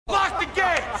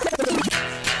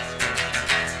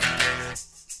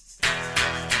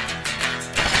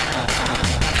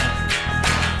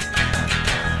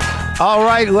All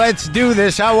right, let's do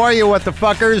this. How are you, what the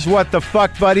fuckers? What the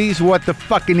fuck buddies? What the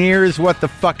fucking ears? What the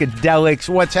fuckadelics?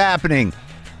 What's happening?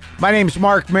 My name's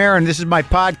Mark Maron. This is my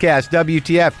podcast,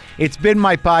 WTF. It's been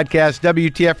my podcast,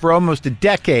 WTF, for almost a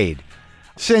decade.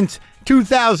 Since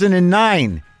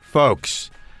 2009, folks.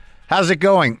 How's it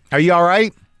going? Are you all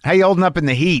right? How you holding up in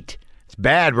the heat? It's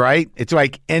bad, right? It's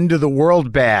like end of the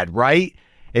world bad, right?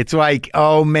 It's like,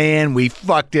 oh man, we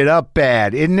fucked it up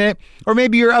bad, isn't it? Or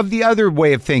maybe you're of the other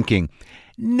way of thinking.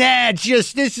 Nah, it's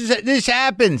just this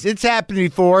happens. It's happened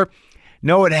before.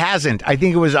 No, it hasn't. I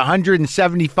think it was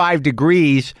 175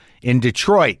 degrees in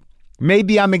Detroit.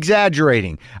 Maybe I'm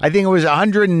exaggerating. I think it was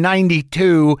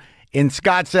 192 in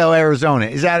Scottsdale, Arizona.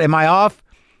 Am I off?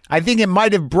 I think it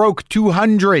might have broke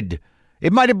 200.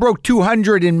 It might have broke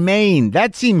 200 in Maine.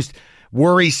 That seems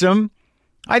worrisome.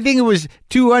 I think it was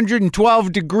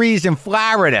 212 degrees in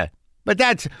Florida. But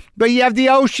you have the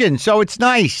ocean, so it's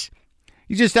nice.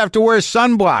 You just have to wear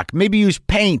sunblock. Maybe use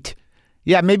paint.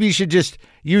 Yeah, maybe you should just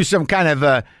use some kind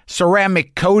of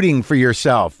ceramic coating for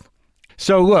yourself.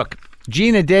 So look,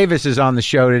 Geena Davis is on the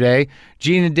show today.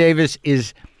 Geena Davis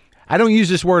is, I don't use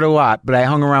this word a lot, but I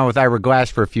hung around with Ira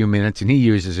Glass for a few minutes, and he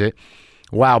uses it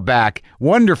a while back.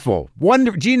 Wonderful.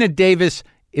 Geena Davis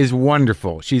is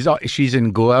wonderful. She's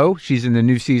in Glow. She's in the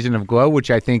new season of Glow,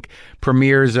 which I think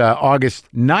premieres August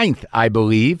 9th, I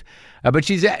believe. But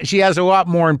she has a lot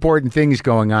more important things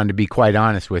going on, to be quite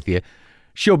honest with you.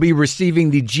 She'll be receiving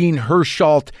the Jean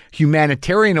Hersholt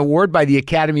Humanitarian Award by the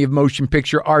Academy of Motion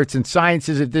Picture Arts and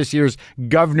Sciences at this year's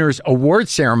Governor's Award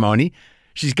ceremony.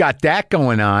 She's got that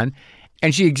going on.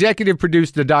 And she executive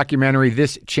produced the documentary,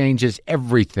 This Changes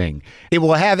Everything. It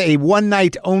will have a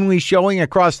one-night only showing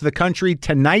across the country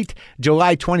tonight,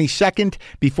 July 22nd,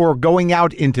 before going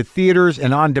out into theaters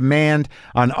and on demand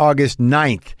on August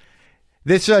 9th.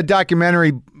 This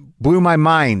documentary blew my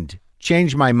mind,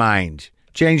 changed my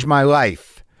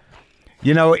life.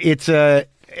 You know, it's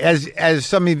as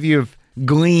some of you have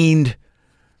gleaned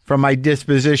from my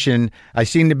disposition, I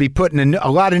seem to be putting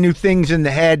a lot of new things in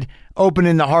the head,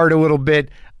 opening the heart a little bit,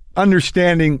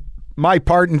 understanding my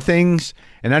part in things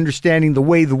and understanding the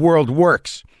way the world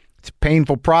works. It's a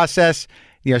painful process,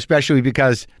 especially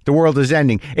because the world is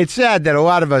ending. It's sad that a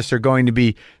lot of us are going to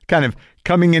be kind of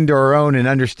coming into our own and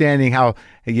understanding how,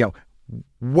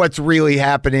 what's really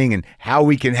happening and how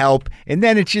we can help. And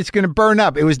then it's just going to burn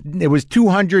up. It was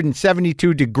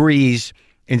 272 degrees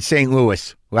in St.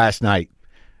 Louis last night.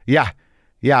 Yeah,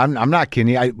 I'm not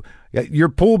kidding you. Your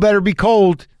pool better be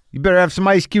cold. You better have some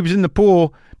ice cubes in the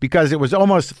pool because it was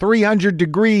almost 300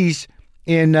 degrees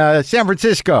in San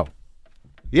Francisco.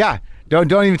 Yeah,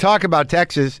 don't even talk about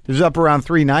Texas. It was up around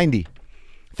 390.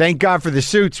 Thank God for the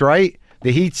suits, right?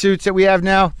 The heat suits that we have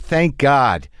now. Thank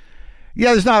God.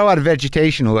 Yeah, there's not a lot of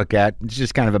vegetation to look at. It's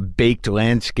just kind of a baked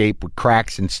landscape with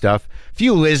cracks and stuff.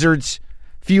 Few lizards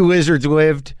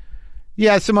lived.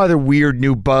 Yeah, some other weird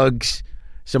new bugs.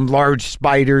 Some large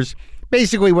spiders.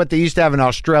 Basically, what they used to have in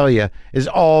Australia is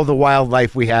all the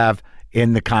wildlife we have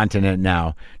in the continent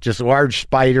now. Just large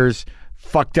spiders,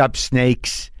 fucked up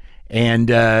snakes, and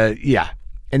yeah.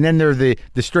 And then there are the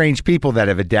strange people that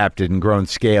have adapted and grown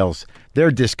scales.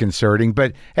 They're disconcerting.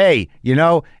 But hey,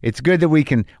 it's good that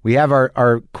we have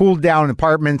our cooled down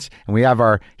apartments and we have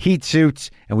our heat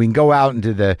suits and we can go out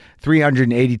into the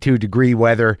 382 degree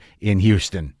weather in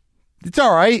Houston. It's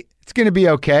all right. It's going to be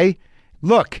okay.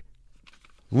 Look.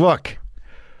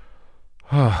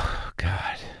 Oh,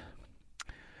 God.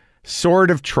 Sword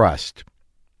of Trust.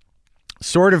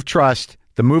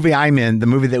 The movie I'm in, the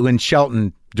movie that Lynn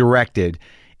Shelton directed,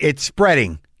 it's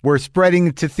spreading. We're spreading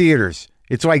it to theaters.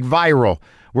 It's like viral.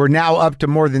 We're now up to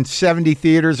more than 70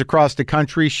 theaters across the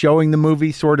country showing the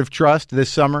movie Sword of Trust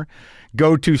this summer.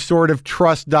 Go to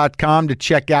swordoftrust.com to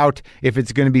check out if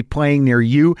it's going to be playing near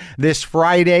you. This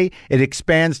Friday, it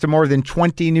expands to more than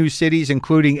 20 new cities,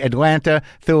 including Atlanta,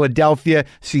 Philadelphia,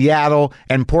 Seattle,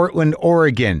 and Portland,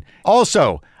 Oregon.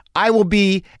 Also, I will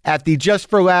be at the Just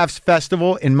for Laughs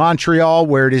Festival in Montreal,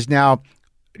 where it is now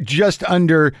just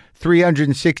under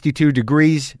 362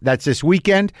 degrees. That's this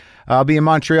weekend. I'll be in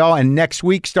Montreal. And next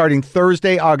week, starting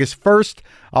Thursday, August 1st,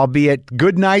 I'll be at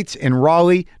Good Nights in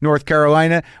Raleigh, North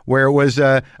Carolina, where it was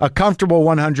a comfortable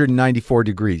 194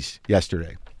 degrees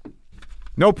yesterday.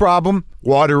 No problem.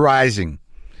 Water rising.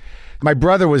 My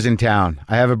brother was in town.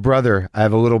 I have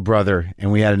a little brother, and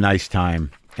we had a nice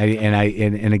time.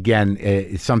 And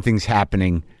again, something's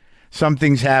happening.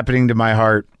 Something's happening to my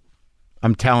heart.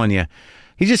 I'm telling you.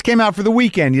 He just came out for the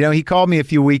weekend. He called me a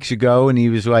few weeks ago and he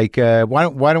was like, why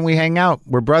don't we hang out?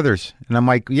 We're brothers. And I'm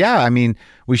like, yeah,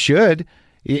 we should.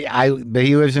 But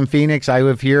he lives in Phoenix. I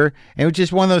live here. And it was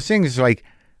just one of those things. It's like,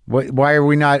 Why are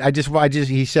we not?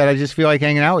 He said, I just feel like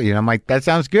hanging out with you. And I'm like, that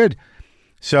sounds good.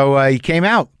 So he came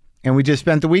out and we just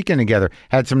spent the weekend together,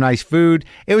 had some nice food.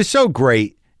 It was so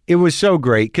great. It was so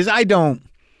great because I don't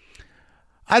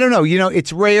know,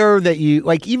 it's rare that you,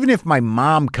 like, even if my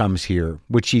mom comes here,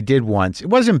 which she did once, it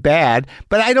wasn't bad,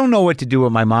 but I don't know what to do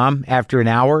with my mom after an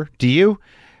hour. Do you?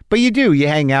 But you do. You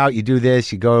hang out, you do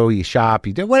this, you go, you shop,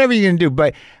 you do whatever you're going to do.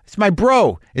 But it's my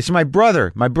bro. It's my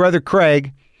brother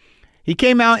Craig. He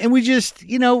came out and we just,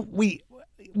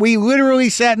 we literally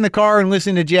sat in the car and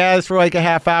listened to jazz for like a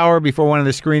half hour before one of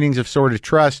the screenings of Sword of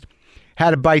Trust.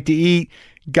 Had a bite to eat,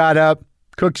 got up,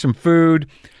 cooked some food,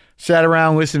 sat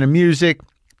around, listened to music,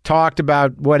 talked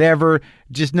about whatever,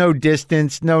 just no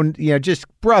distance,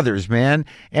 just brothers, man.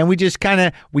 And we just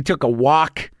we took a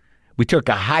walk, we took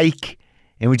a hike,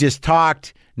 and we just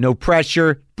talked, no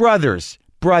pressure. Brothers,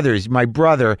 my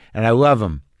brother, and I love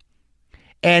him.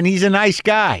 And he's a nice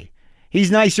guy.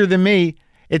 He's nicer than me.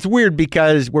 It's weird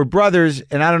because we're brothers,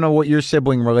 and I don't know what your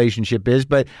sibling relationship is,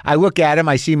 but I look at him,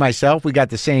 I see myself, we got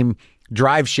the same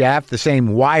drive shaft, the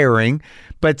same wiring,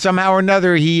 but somehow or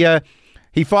another he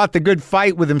fought the good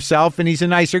fight with himself, and he's a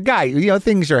nicer guy.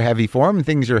 Things are heavy for him, and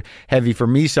things are heavy for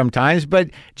me sometimes, but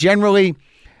generally,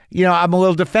 I'm a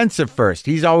little defensive first.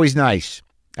 He's always nice.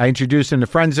 I introduce him to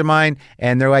friends of mine,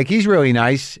 and they're like, he's really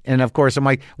nice. And of course, I'm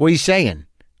like, what are you saying?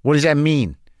 What does that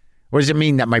mean? What does it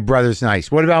mean that my brother's nice?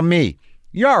 What about me?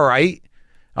 You're all right.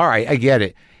 All right, I get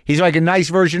it. He's like a nice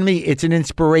version of me. It's an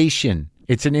inspiration.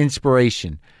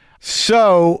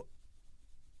 So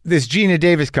this Geena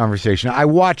Davis conversation, I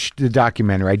watched the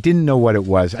documentary. I didn't know what it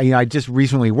was. I just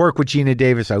recently worked with Geena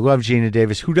Davis. I love Geena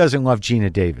Davis. Who doesn't love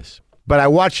Geena Davis? But I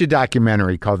watched a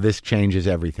documentary called This Changes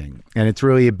Everything. And it's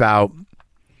really about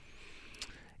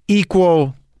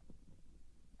equal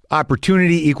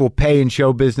opportunity, equal pay in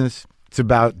show business. It's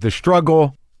about the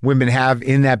struggle women have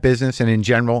in that business and in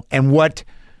general, and what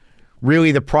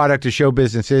really the product of show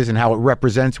business is and how it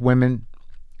represents women.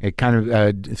 It kind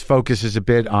of focuses a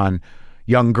bit on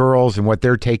young girls and what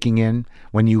they're taking in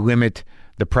when you limit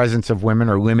the presence of women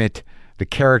or limit the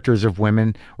characters of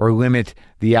women or limit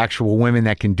the actual women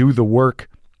that can do the work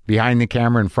behind the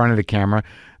camera, in front of the camera.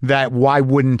 That why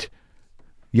wouldn't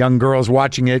young girls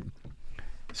watching it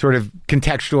sort of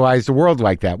contextualize the world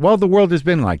like that? Well, the world has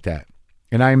been like that.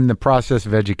 And I'm in the process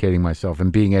of educating myself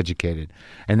and being educated.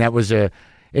 And that was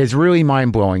it's really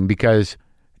mind-blowing because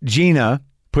Geena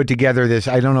put together this,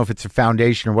 I don't know if it's a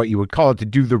foundation or what you would call it, to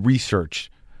do the research,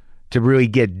 to really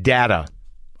get data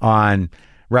on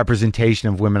representation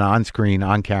of women on screen,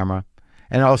 on camera,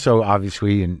 and also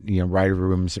obviously in writing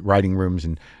rooms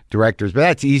and directors. But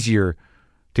that's easier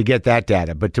to get that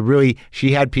data. But to really,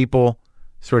 she had people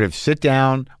sort of sit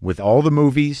down with all the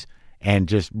movies and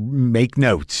just make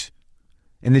notes.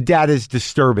 And the data is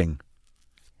disturbing.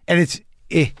 And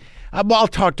I'll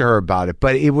talk to her about it,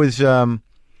 but it was,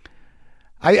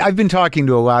 I've been talking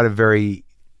to a lot of very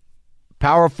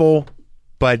powerful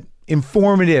but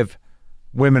informative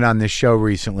women on this show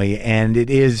recently, and it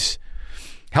is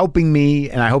helping me,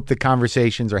 and I hope the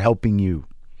conversations are helping you.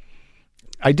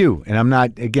 I do, and I'm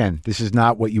not, again, this is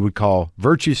not what you would call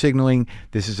virtue signaling.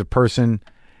 This is a person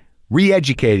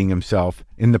re-educating himself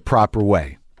in the proper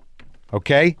way.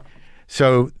 Okay?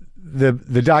 So the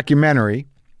documentary,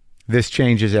 This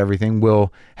Changes Everything,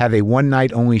 will have a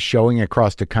one-night only showing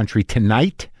across the country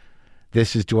tonight.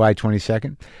 This is July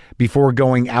 22nd, before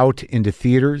going out into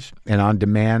theaters and on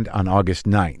demand on August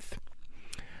 9th.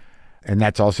 And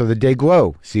that's also The Day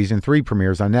Glow. Season 3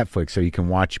 premieres on Netflix, so you can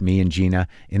watch me and Geena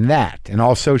in that. And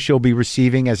also she'll be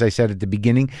receiving, as I said at the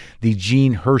beginning, the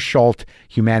Jean Hersholt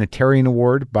Humanitarian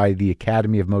Award by the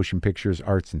Academy of Motion Pictures,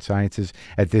 Arts and Sciences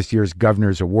at this year's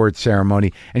Governor's Award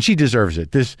ceremony. And she deserves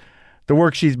it. The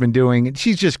work she's been doing,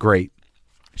 she's just great.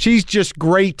 She's just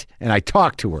great, and I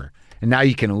talked to her. And now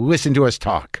you can listen to us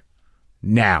talk.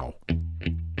 Now.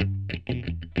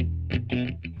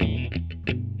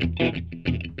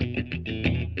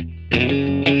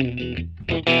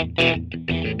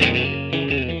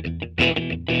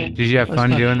 Did you have fun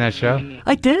doing that show?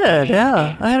 I did,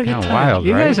 yeah. I had a good time. Wild,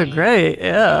 you right? guys are great,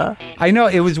 yeah. I know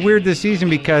it was weird this season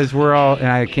because we're all, and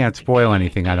I can't spoil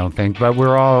anything, I don't think, but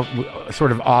we're all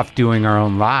sort of off doing our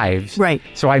own lives. Right.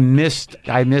 So I missed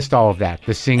all of that.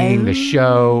 The singing, the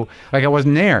show. Like I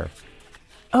wasn't there.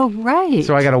 Oh, right.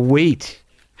 So I got to wait.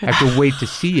 I have to wait to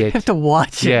see it. have to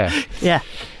watch it. Yeah. Yeah.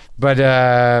 But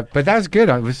that was good.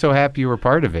 I was so happy you were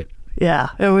part of it. Yeah.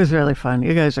 It was really fun.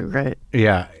 You guys are great.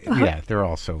 Yeah, they're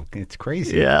also, it's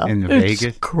crazy. Yeah. In the It's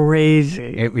Vegas.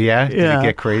 crazy. Did it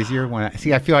get crazier?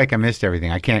 I feel like I missed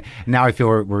everything. I can't, now I feel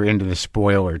we're into the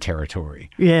spoiler territory.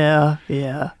 Yeah.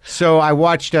 Yeah. So I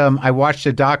watched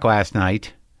a doc last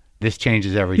night. This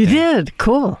changes everything. You did.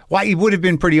 Cool. Well, it would have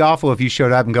been pretty awful if you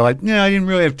showed up and go like, no, I didn't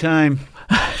really have time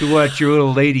to watch your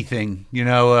little lady thing.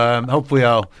 Hopefully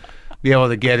I'll be able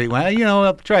to get it. Well,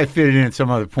 I'll try to fit it in at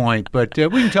some other point, but we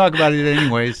can talk about it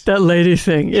anyways. That lady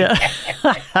thing. Yeah.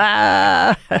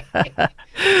 Right.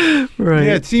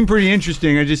 Yeah, it seemed pretty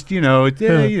interesting. I just,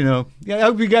 I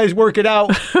hope you guys work it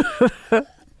out.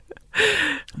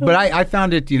 But I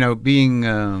found it,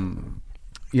 being...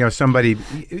 somebody.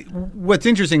 What's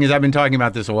interesting is I've been talking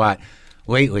about this a lot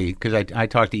lately because I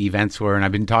talked to Eve Ensler, and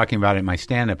I've been talking about it in my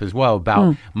stand-up as well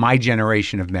about my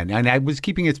generation of men. And I was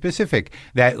keeping it specific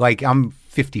that, like, I'm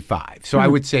 55. So I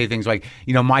would say things like,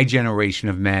 my generation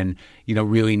of men,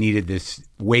 really needed this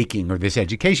waking or this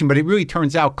education. But it really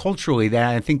turns out culturally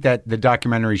that I think that the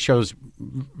documentary shows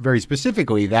very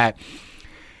specifically that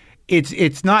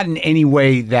it's not in any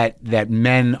way that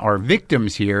men are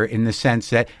victims here in the sense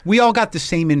that we all got the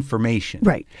same information.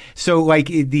 Right. So like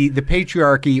the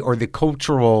patriarchy or the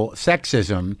cultural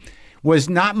sexism was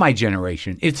not my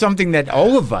generation. It's something that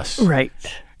all of us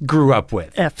grew up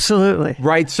with. Absolutely.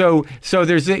 Right. So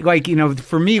there's like,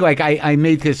 for me, like I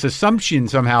made this assumption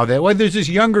somehow that, well, there's this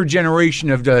younger generation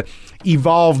of the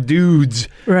evolved dudes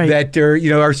that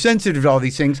are sensitive to all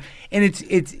these things. And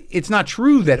it's not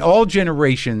true that all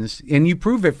generations, and you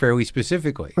prove it fairly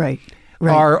specifically,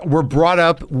 were brought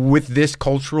up with this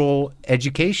cultural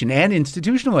education and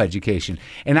institutional education,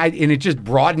 and it just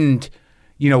broadened,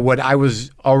 what I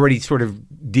was already sort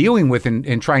of dealing with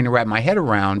and trying to wrap my head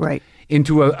around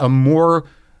into a more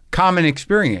common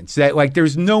experience. That like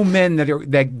there's no men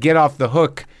that get off the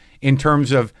hook in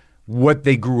terms of what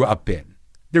they grew up in.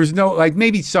 There's no, like,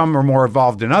 maybe some are more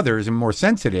evolved than others and more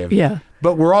sensitive. Yeah.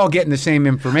 But we're all getting the same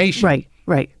information.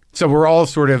 Right. So we're all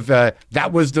sort of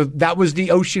that was the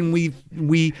ocean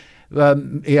we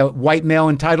white male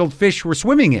entitled fish were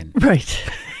swimming in. Right.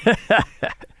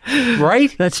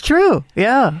 Right? That's true.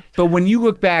 Yeah. But when you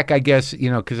look back, I guess,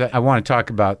 because I want to talk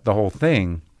about the whole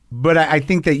thing, but I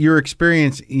think that your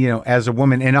experience, as a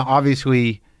woman, and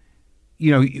obviously,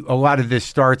 a lot of this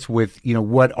starts with,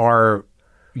 what are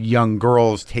young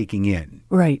girls taking in.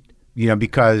 Right.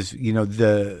 Because,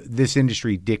 this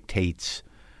industry dictates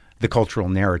the cultural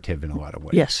narrative in a lot of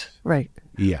ways. Yes, right.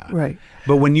 Yeah. Right.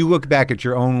 But when you look back at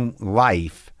your own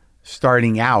life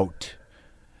starting out,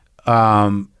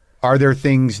 are there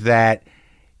things that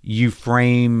you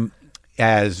frame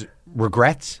as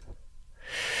regrets?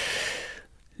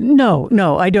 No,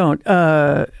 I don't.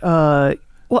 Well,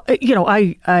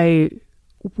 I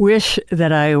wish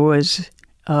that I was...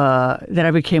 that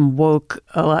I became woke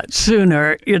a lot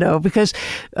sooner, because,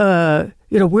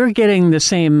 we're getting the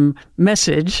same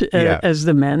message as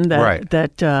the men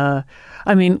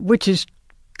which is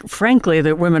frankly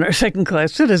that women are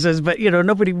second-class citizens, but,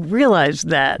 nobody realized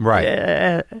that.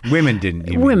 Right. Women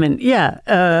didn't. Women, yeah.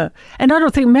 And I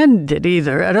don't think men did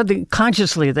either. I don't think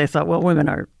consciously they thought, well, women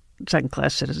are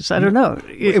second-class citizens. I don't know.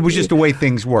 It was just the way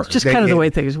things were. Just kind of the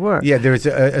way things were. Yeah, there's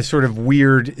a sort of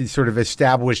weird, sort of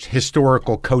established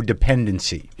historical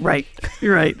codependency. Right,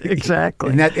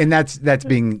 exactly. and that's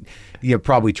being,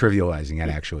 probably trivializing it.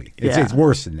 Actually, it's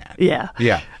worse than that. Yeah.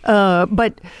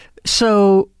 But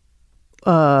so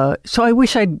I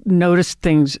wish I'd noticed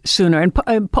things sooner,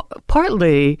 and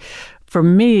partly for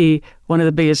me, one of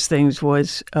the biggest things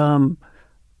was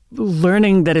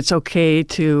learning that it's okay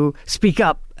to speak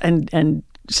up and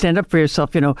stand up for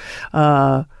yourself.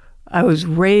 I was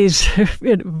raised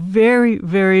in a very,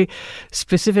 very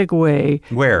specific way.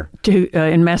 Where?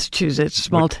 In Massachusetts,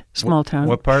 small town.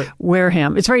 What part?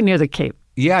 Wareham. It's right near the Cape.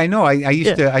 Yeah, I know.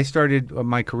 I started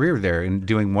my career there and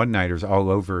doing one-nighters all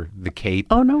over the Cape.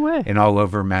 Oh, no way. And all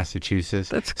over Massachusetts.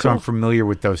 That's cool. So I'm familiar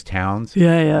with those towns.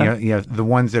 Yeah. The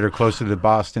ones that are closer to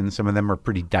Boston, some of them are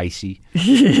pretty dicey.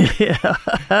 Yeah.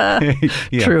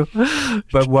 True.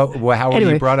 But how were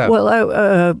you brought up?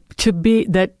 Well, to be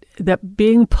that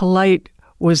being polite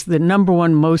was the number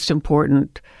one most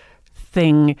important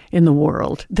thing in the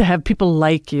world. To have people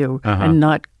like you and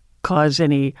not cause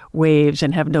any waves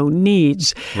and have no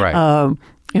needs. Right.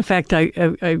 In fact,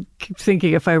 I keep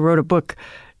thinking if I wrote a book,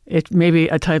 maybe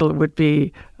a title would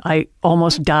be "I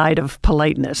Almost Died of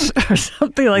Politeness" or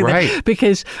something like that.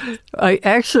 Because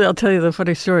I'll tell you the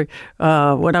funny story.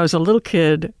 When I was a little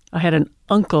kid, I had an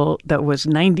uncle that was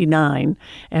 99,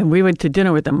 and we went to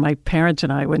dinner with him. My parents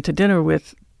and I went to dinner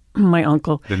with my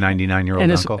uncle, the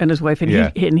 99-year-old uncle, and his wife,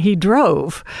 and he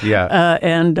drove. Yeah.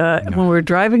 When we were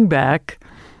driving back,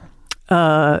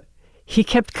 he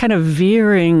kept kind of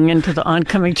veering into the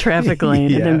oncoming traffic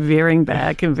lane and then veering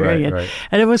back and veering in. Right.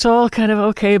 And it was all kind of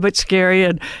okay but scary.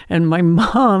 And my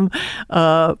mom,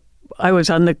 I was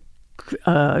on the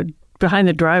behind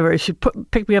the driver. She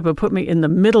picked me up and put me in the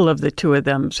middle of the two of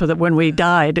them so that when we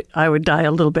died, I would die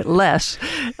a little bit less.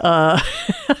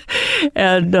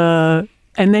 And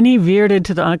then he veered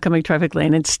into the oncoming traffic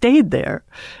lane and stayed there.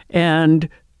 And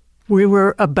we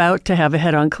were about to have a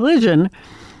head-on collision,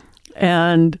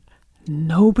 and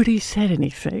nobody said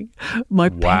anything.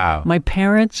 My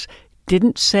parents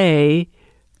didn't say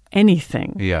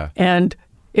anything. Yeah. And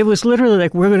it was literally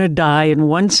like, we're going to die in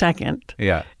 1 second.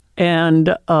 Yeah.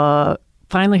 And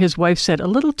finally his wife said, "A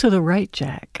little to the right,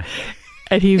 Jack."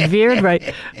 And he veered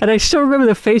right. And I still remember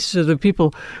the faces of the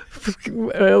people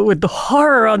with the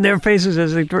horror on their faces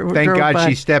as they drove by. Thank God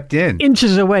she stepped in.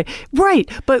 Inches away. Right.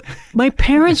 But my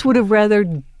parents would have rather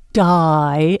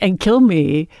die and kill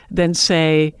me than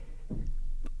say,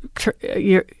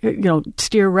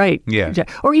 steer right. Yeah. Jack.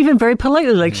 Or even very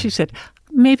politely, like she said,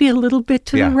 maybe a little bit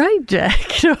to the right, Jack.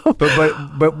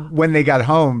 But when they got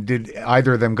home, did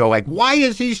either of them go like, "Why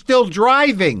is he still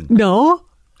driving?" No.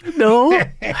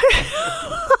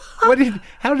 What did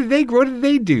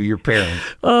they do, your parents?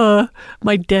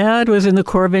 My dad was in the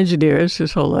Corps of Engineers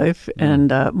his whole life, and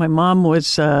my mom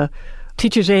was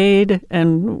teacher's aide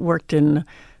and worked in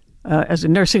as a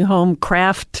nursing home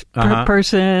craft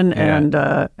person, and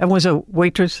was a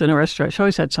waitress in a restaurant. She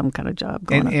always had some kind of job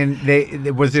going on.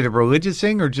 And was it a religious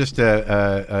thing or just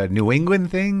a New England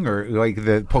thing, or like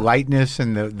the politeness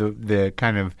and the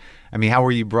kind of? I mean, how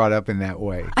were you brought up in that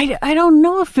way? I don't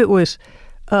know if it was.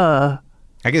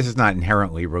 I guess it's not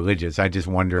inherently religious. I just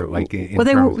wonder, like, they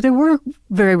were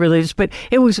very religious, but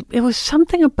it was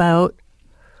something about,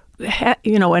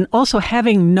 and also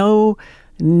having no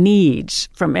needs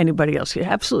from anybody else. You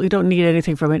absolutely don't need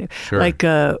anything from anyone. Sure. Like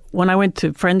when I went to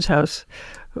a friend's house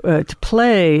to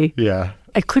play,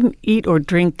 I couldn't eat or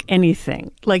drink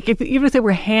anything. Like even if they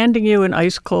were handing you an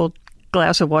ice cold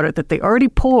glass of water that they already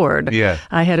poured,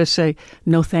 I had to say,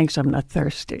 "No thanks, I'm not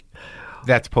thirsty."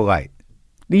 That's polite.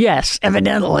 Yes,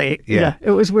 evidently. Yeah,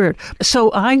 it was weird.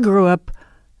 So I grew up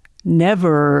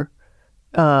never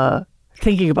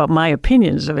thinking about my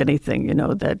opinions of anything,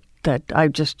 that I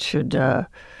just should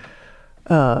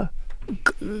go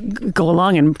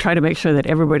along and try to make sure that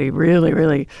everybody really,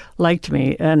 really liked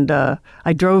me. And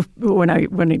I drove, when I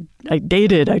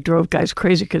dated, I drove guys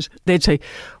crazy because they'd say,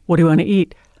 "What do you want to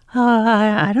eat?"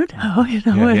 I don't know,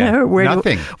 whatever. Where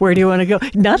do you want to go?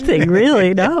 Nothing,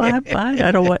 really. No,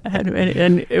 I don't want.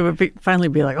 And it would finally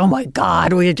be like, "Oh my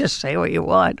God, will you just say what you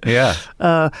want?" Yeah.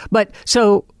 But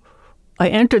so I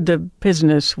entered the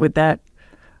business with that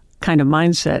kind of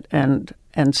mindset, and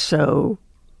so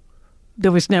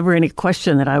there was never any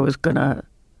question that I was going to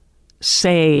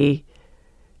say,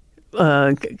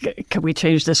 "Can we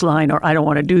change this line?" or "I don't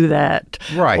want to do that,"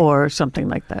 right, or something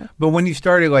like that. But when you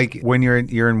started, like when you're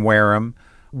in Wareham,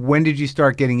 when did you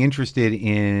start getting interested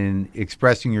in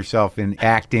expressing yourself in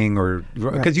acting, or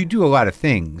because you do a lot of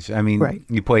things? I mean,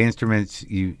 you play instruments,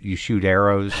 you shoot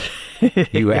arrows,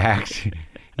 you act,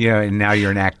 and now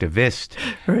you're an activist.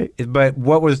 Right. But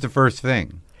what was the first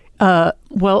thing?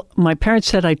 Well, my parents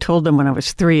said I told them when I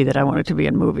was 3 that I wanted to be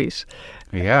in movies.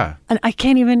 Yeah. And I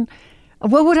can't even.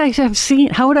 What would I have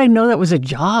seen? How would I know that was a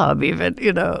job even,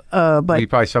 But you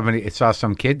probably saw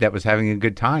some kid that was having a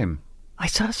good time. I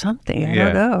saw something. I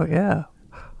don't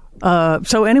know,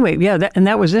 so anyway,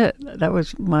 that was it. That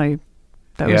was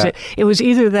was it. It was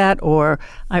either that or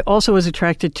I also was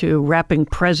attracted to wrapping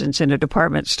presents in a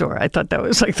department store. I thought that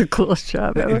was like the coolest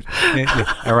job ever.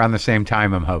 Around the same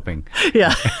time, I'm hoping.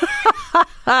 Yeah.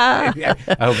 I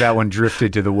hope that one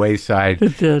drifted to the wayside,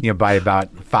 by about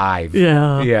 5.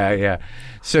 Yeah. Yeah.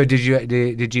 So did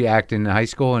you act in high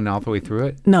school and all the way through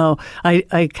it? No,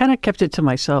 I kind of kept it to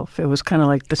myself. It was kind of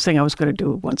like this thing I was going to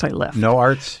do once I left. No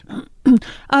arts?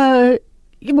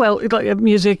 Well, like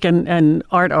music and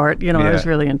art. I was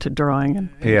really into drawing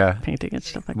and painting and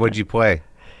stuff like that. What'd you play?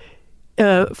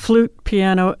 Flute,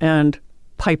 piano, and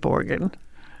pipe organ.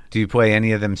 Do you play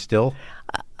any of them still?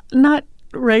 Not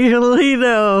regularly,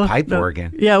 though. Pipe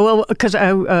organ? Yeah, well, because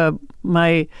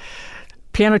my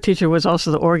piano teacher was also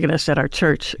the organist at our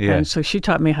church, and so she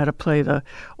taught me how to play the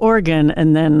organ,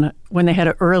 and then when they had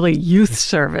an early youth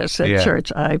service at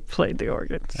church, I played the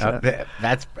organ. So.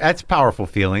 That's a powerful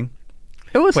feeling.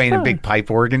 It was playing fun. a big pipe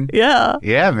organ. Yeah.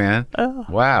 Yeah, man.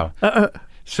 Wow.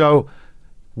 So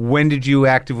when did you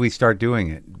actively start doing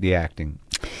it, the acting?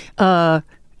 I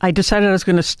decided I was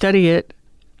going to study it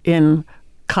in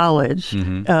college.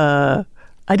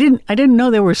 I didn't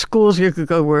know there were schools you could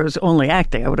go where it was only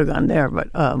acting. I would have gone there,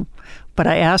 but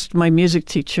I asked my music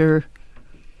teacher,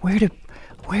 where do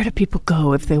people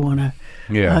go if they want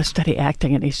to study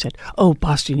acting? And he said, "Oh,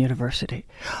 Boston University."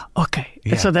 Okay,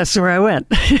 so that's where I went.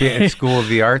 School of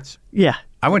the Arts. Yeah,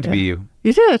 I went to BU.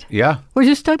 You did? Yeah. What did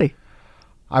you study?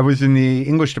 I was in the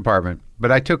English department,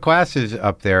 but I took classes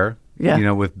up there. Yeah. You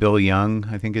know, with Bill Young,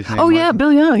 I think his name Oh, was. yeah,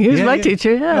 Bill Young. He was my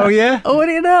teacher, yeah. Oh, yeah? Oh, what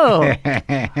do you know?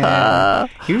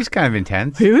 He was kind of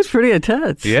intense. He was pretty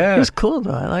intense. Yeah. He was cool, though.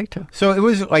 I liked him. So it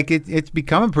was like, it's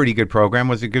become a pretty good program.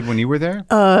 Was it good when you were there?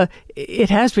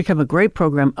 It has become a great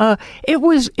program. It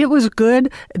was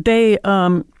good. They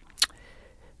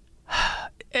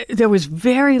there was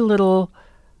very little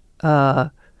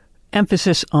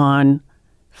emphasis on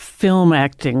film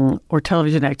acting or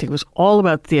television acting. It was all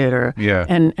about theater. Yeah.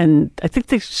 And I think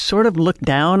they sort of looked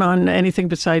down on anything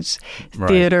besides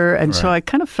theater. And so I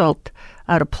kind of felt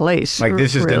out of place. Like,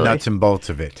 this is really the nuts and bolts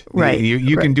of it. Right.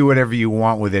 You can do whatever you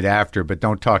want with it after, but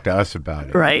don't talk to us about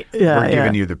it. Right. Yeah. We're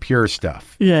giving you the pure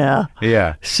stuff. Yeah.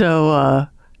 Yeah. So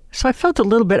I felt a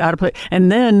little bit out of place.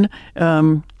 And then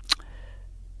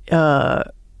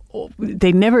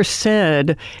they never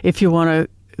said, if you want to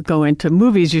go into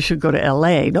movies, you should go to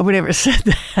L.A. Nobody ever said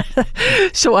that.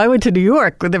 So I went to New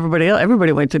York with everybody else.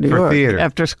 Everybody went to New York theater.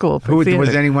 After school. Theater.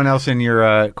 Was anyone else in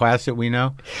your class that we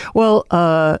know? Well,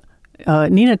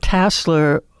 Nina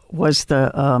Tassler was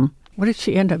the, what did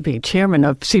she end up being? Chairman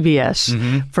of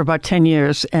CBS for about 10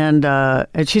 years. And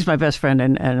she's my best friend,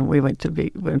 and we went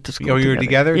to school. Oh, you were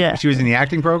together? Yeah. She was in the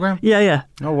acting program? Yeah.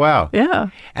 Oh, wow. Yeah.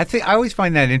 I always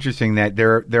find that interesting that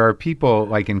there are people,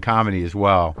 like in comedy as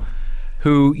well,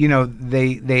 who, you know,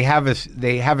 they have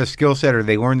a skill set, or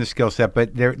they learn the skill set,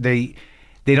 but they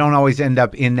don't always end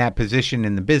up in that position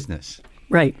in the business.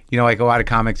 Right. You know, like a lot of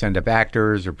comics end up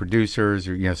actors or producers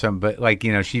or, you know, but like,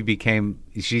 you know, she's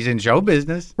in show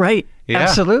business. Right. Yeah.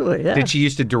 Absolutely. Yeah. Did she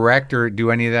used to direct or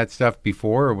do any of that stuff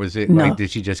before, or was it like,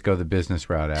 did she just go the business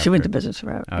route after? She went the business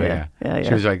route. Oh, yeah. She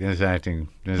Yeah. was like, this acting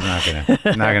is not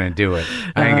gonna do it.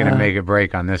 I ain't gonna make a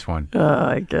break on this one.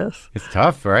 I guess. It's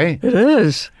tough, right? It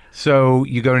is. So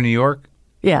you go to New York?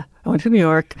 Yeah, I went to New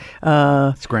York.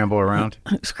 Scramble around?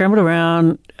 Scrambled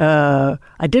around. I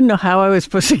didn't know how I was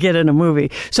supposed to get in a movie.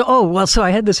 So I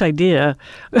had this idea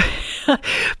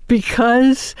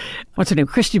because, what's her name?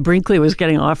 Christy Brinkley was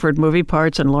getting offered movie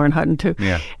parts, and Lauren Hutton too.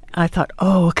 Yeah. I thought,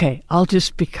 okay, I'll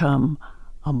just become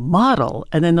a model,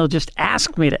 and then they'll just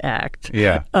ask me to act.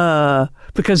 Yeah.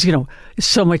 Because, you know, it's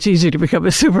so much easier to become a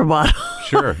supermodel.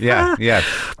 Sure. Yeah.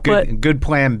 Good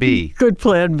plan B. Good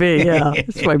plan B, yeah.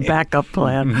 It's my backup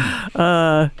plan.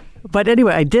 But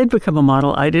anyway, I did become a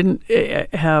model. I didn't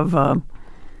have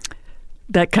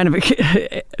that kind of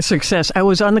success. I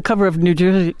was on the cover of New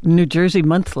Jersey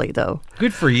Monthly, though.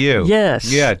 Good for you.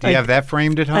 Yes. Yeah. Do you have that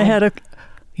framed at home? I had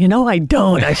I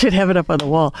don't. I should have it up on the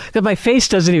wall because my face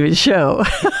doesn't even show.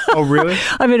 Oh, really?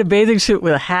 I'm in a bathing suit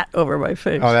with a hat over my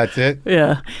face. Oh, that's it?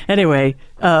 Yeah. Anyway,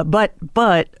 but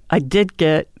I did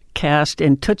get cast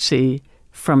in Tootsie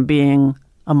from being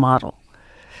a model.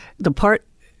 The part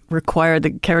required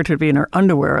the character to be in her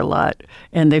underwear a lot,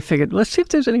 and they figured, let's see if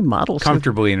there's any models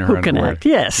comfortably in her who underwear. Can act.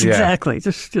 Yes, exactly.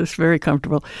 Just very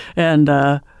comfortable. And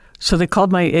so they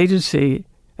called my agency.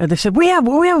 And they said, we have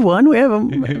one. We have a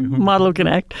model who can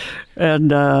act.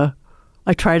 And I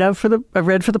tried out I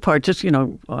read for the part, just,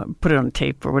 put it on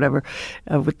tape or whatever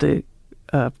with the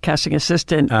casting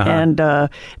assistant. Uh-huh. And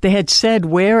they had said,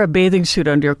 wear a bathing suit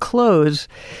under your clothes.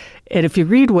 And if you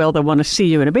read well, they'll want to see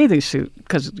you in a bathing suit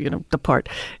because, the part.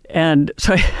 And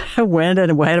so I went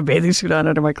and I had a bathing suit on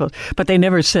under my clothes. But they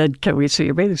never said, can we see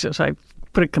your bathing suit? So I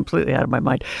put it completely out of my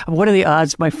mind. What are the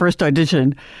odds my first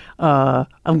audition, I'm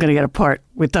going to get a part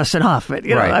with Dustin Hoffman?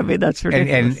 Right. I mean, that's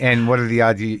ridiculous. And what are the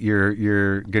odds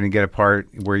you're going to get a part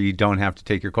where you don't have to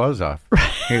take your clothes off?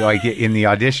 Like in the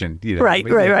audition. Right.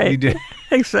 You did.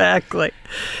 Exactly.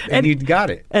 And you got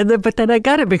it. But then I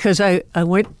got it because I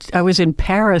was in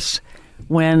Paris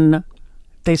when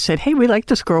they said, hey, we like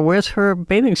this girl. Where's her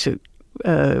bathing suit?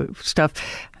 Stuff.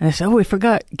 And I said, we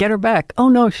forgot. Get her back. Oh,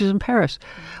 no, she's in Paris.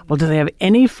 Well, do they have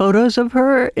any photos of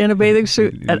her in a bathing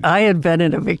suit? And I had been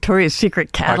in a Victoria's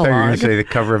Secret catalog. I thought you were going to say the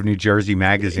cover of New Jersey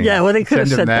Magazine. Yeah, well, they could have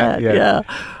said that. Yeah.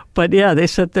 But, they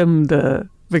sent them the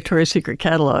Victoria's Secret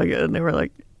catalog, and they were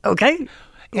like, okay,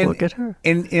 we'll get her.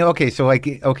 And in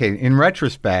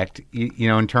retrospect,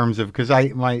 in terms of, because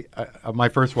my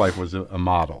first wife was a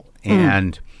model,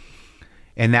 and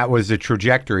And that was the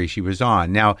trajectory she was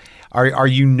on. Now, are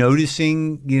you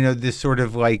noticing, this sort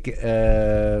of like,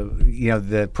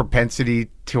 the propensity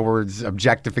towards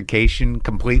objectification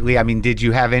completely? I mean, did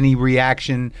you have any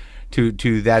reaction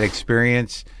to that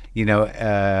experience,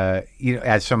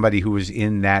 as somebody who was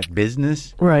in that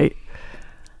business? Right.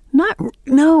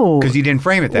 No. Because you didn't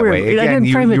frame it that way. Again, I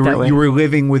didn't frame it that way. You were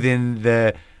living within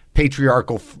the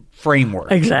patriarchal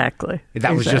framework. Exactly.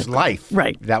 That was just life.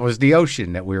 Right. That was the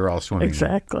ocean that we were all swimming in.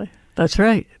 Exactly. That's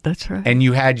right. And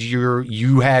you had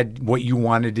what you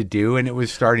wanted to do, and it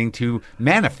was starting to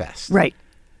manifest. Right.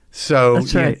 So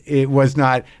That's right. It was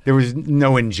not, there was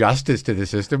no injustice to the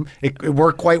system. It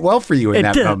worked quite well for you in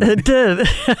that moment. It did.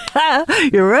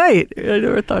 You're right. I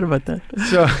never thought about that.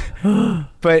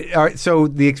 So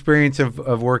the experience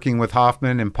of working with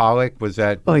Hoffman and Pollock, was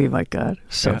that? Oh, my God.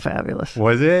 So fabulous.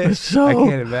 Was it? I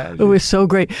can't imagine. It was so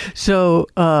great. So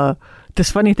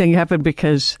this funny thing happened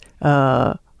because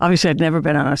obviously I'd never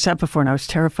been on a set before, and I was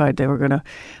terrified they were going to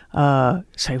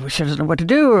say, well, she doesn't know what to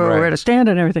do or where to stand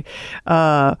and everything.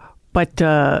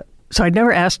 So I'd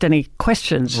never asked any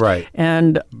questions. Right.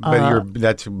 And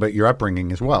but your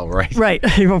upbringing as well, right? Right,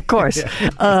 of course.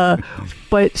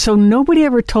 But so nobody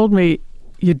ever told me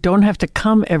you don't have to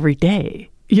come every day.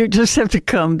 You just have to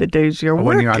come the days you're working.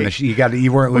 When you're on the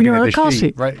you weren't looking at the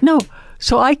sheet, right? No.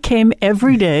 So I came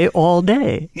every day, all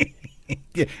day.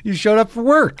 You showed up for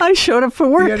work. I showed up for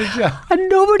work. You had a job. And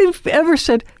nobody ever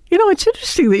said, it's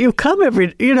interesting that you come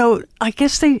every, I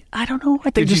guess I don't know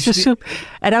what, they just assume.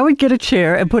 And I would get a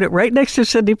chair and put it right next to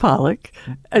Sidney Pollock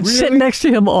and sit next to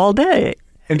him all day.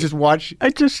 And just watch? I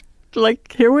just,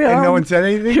 here we are. And no one said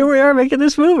anything? Here we are making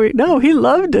this movie. No, he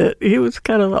loved it. He was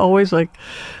kind of always like,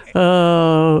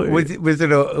 oh. Was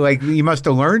it you must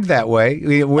have learned that way?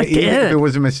 Even if it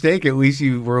was a mistake, at least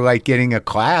you were getting a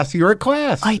class. You were a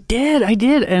class. I did.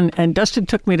 And Dustin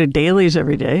took me to dailies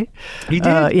every day. He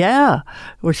did? Yeah,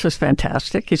 which was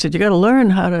fantastic. He said, you got to learn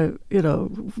how to,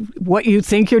 what you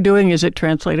think you're doing, is it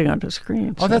translating onto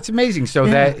screen? Oh, that's amazing. So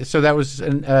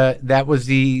that was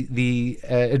the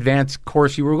advanced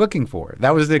course you were looking for.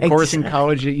 That was the course in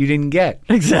college that you didn't get.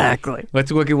 Exactly.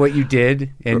 Let's look at what you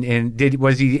did. And did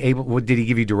he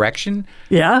give you direction?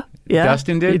 Yeah.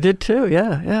 Dustin did? He did too,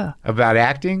 yeah. About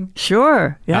acting?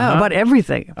 Sure, yeah, about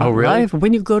everything. About really? Life.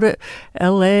 When you go to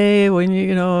L.A.,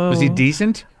 Was he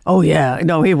decent? Oh, yeah.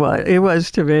 No, he was. He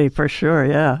was to me, for sure,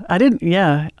 yeah. I didn't,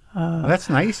 yeah. That's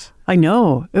nice. I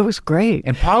know. It was great.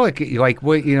 And Pollock,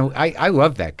 I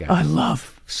love that guy. I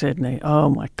love Sidney. Oh,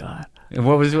 my God. And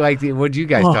what was it like? What did you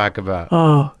guys talk about?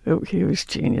 Oh, he was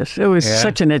genius. It was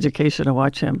such an education to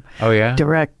watch him. Oh, yeah?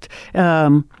 Direct.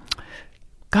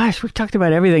 Gosh, we talked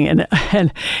about everything, and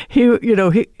he,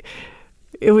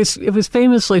 it was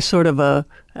famously sort of a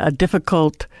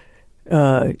difficult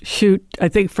shoot, I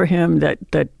think, for him.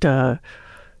 That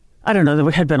I don't know. There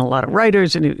had been a lot of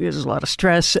writers, and there was a lot of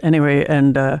stress anyway,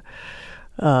 and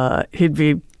he'd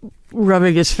be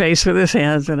rubbing his face with his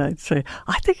hands, and I'd say,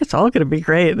 I think it's all going to be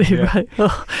great. And he'd be like,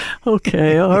 oh,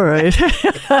 okay, all right. See,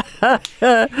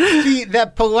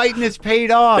 that politeness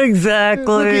paid off. Exactly.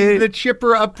 Look at the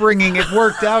chipper upbringing. It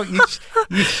worked out. You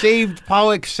saved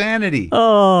Pollock's sanity.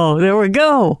 Oh, there we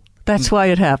go. That's why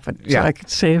it happened. So I could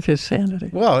save his sanity.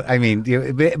 Well, I mean,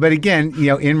 but again,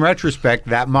 in retrospect,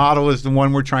 that model is the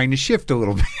one we're trying to shift a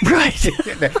little bit. Right.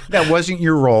 that wasn't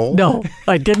your role. No,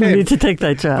 I didn't need to take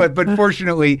that job. But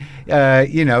fortunately,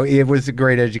 it was a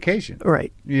great education.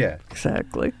 Right. Yeah.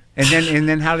 Exactly. And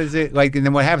then how does it and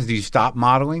then what happens? Do you stop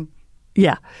modeling?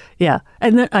 Yeah.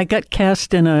 And then I got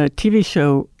cast in a TV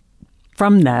show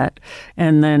from that,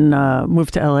 and then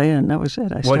moved to L.A., and that was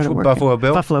it. I started working. Buffalo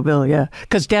Bill? Buffalo Bill, yeah.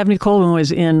 Because Dabney Coleman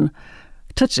was in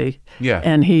Tootsie,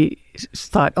 and he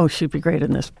thought, oh, she'd be great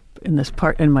in this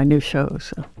part in my new show.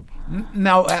 So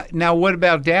now, what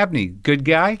about Dabney? Good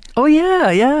guy? Oh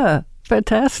yeah.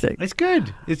 Fantastic. It's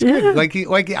good. It's good. I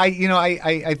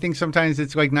think sometimes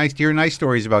it's nice to hear nice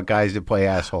stories about guys that play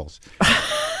assholes.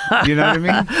 You know what I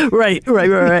mean? Right.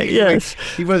 Yes.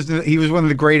 He was one of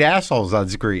the great assholes on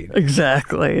screen.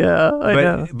 Exactly. Yeah. I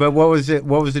know. But what was it?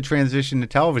 What was the transition to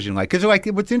television like? Because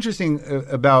what's interesting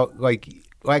about I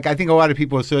think a lot of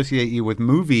people associate you with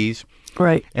movies.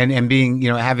 Right. And being,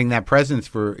 having that presence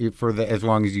for as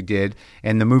long as you did,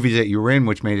 and the movies that you were in,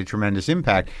 which made a tremendous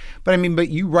impact. But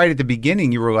you right at the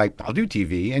beginning, you were like, I'll do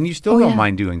TV, and you still don't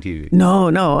mind doing TV.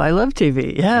 No, I love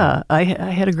TV. Yeah. I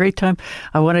had a great time.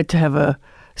 I wanted to have a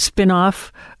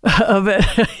spin-off of it.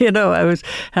 I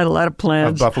had a lot of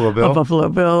plans. Of Buffalo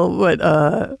Bill?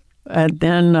 But, and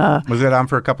then... was that on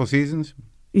for a couple seasons?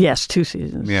 Yes, 2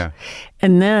 seasons. Yeah.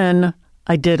 And then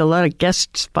I did a lot of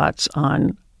guest spots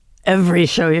on every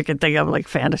show you can think of, like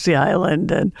Fantasy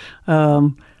Island and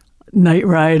Knight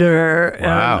Rider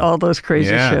and all those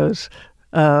crazy shows.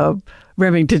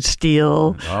 Remington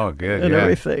Steele. Oh, good. And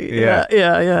everything.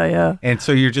 Yeah. And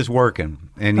so you're just working.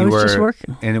 And I was just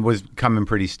working. And it was coming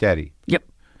pretty steady. Yep.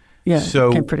 Yeah, so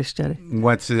it came pretty steady.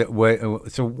 Where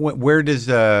do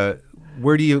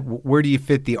you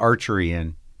fit the archery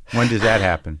in? When does that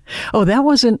happen? Oh, that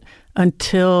wasn't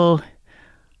until,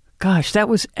 that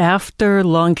was after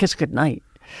Long Kiss Goodnight.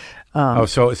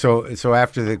 So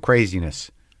after the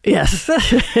craziness. Yes.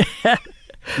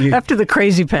 After the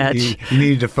crazy patch. You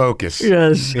needed to focus.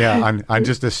 Yes. Yeah, on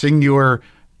just a singular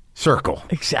circle.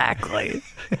 Exactly.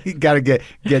 You got to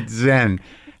get zen.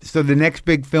 So the next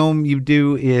big film you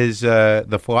do is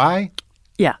The Fly?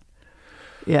 Yeah.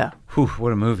 Yeah. Whew,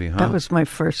 what a movie, huh? That was my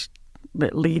first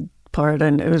lead part,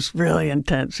 and it was really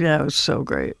intense. Yeah, it was so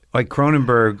great. Like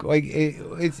Cronenberg, like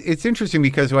it's interesting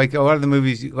because like a lot of the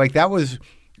movies, like that was,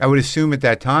 I would assume at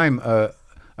that time,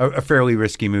 a fairly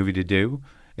risky movie to do.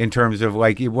 In terms of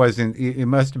like, it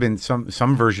must have been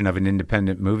some version of an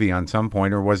independent movie on some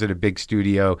point, or was it a big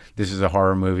studio? This is a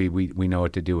horror movie. We know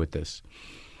what to do with this.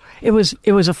 It was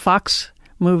a Fox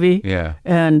movie. Yeah.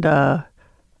 And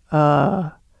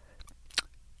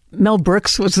Mel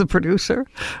Brooks was the producer.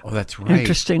 Oh, that's right.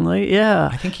 Interestingly, yeah.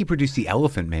 I think he produced The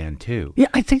Elephant Man too. Yeah,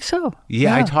 I think so.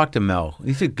 Yeah, I talked to Mel.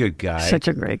 He's a good guy. Such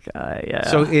a great guy. Yeah.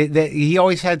 So he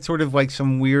always had sort of like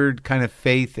some weird kind of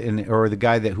faith or the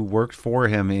guy who worked for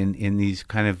him in these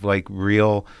kind of like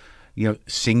real,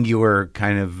 singular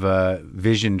kind of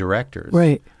vision directors.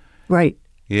 Right.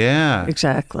 Yeah.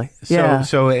 Exactly.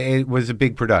 So it was a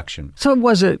big production. So it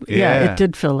was it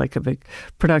did feel like a big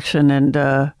production,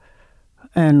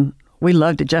 and we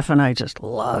loved it. Jeff and I just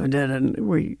loved it, and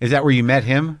Is that where you met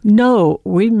him? No,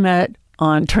 we met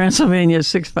on Transylvania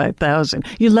 65000.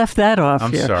 You left that off.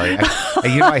 I'm sorry.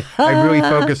 I really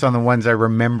focus on the ones I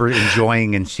remember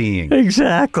enjoying and seeing.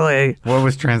 Exactly. What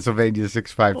was Transylvania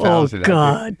 65000? Oh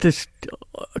God, this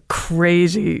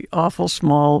crazy, awful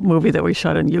small movie that we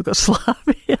shot in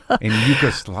Yugoslavia. In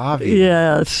Yugoslavia.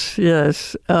 Yes.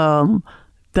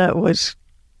 That was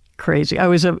crazy. I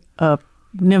was a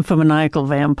nymphomaniacal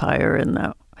vampire in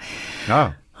that.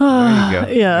 Oh, there you go.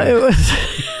 Yeah,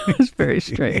 it was very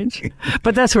strange.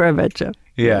 But that's where I met Jeff.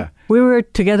 Yeah. We were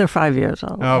together 5 years.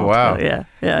 Oh, wow. Yeah.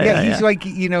 He's like,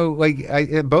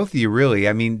 both of you really.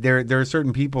 I mean, there are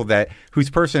certain people whose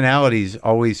personalities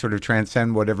always sort of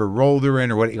transcend whatever role they're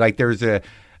in, or what. Like there's a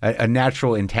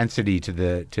natural intensity to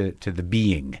the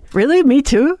being. Really? Me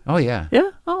too? Oh, yeah. Yeah?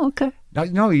 Oh, okay.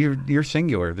 No, you're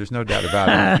singular. There's no doubt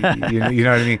about it. You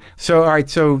know what I mean? So, all right.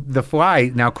 So The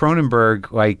Fly. Now,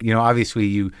 Cronenberg, obviously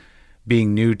you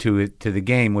being new to the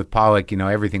game with Pollock,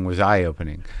 everything was eye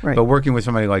opening. Right. But working with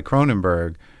somebody like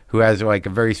Cronenberg, who has like a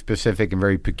very specific and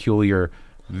very peculiar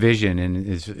vision and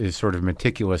is sort of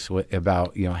meticulous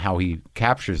about how he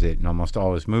captures it in almost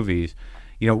all his movies.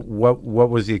 What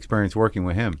was the experience working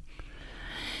with him?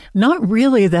 Not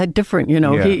really that different.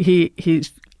 Yeah.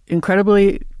 He's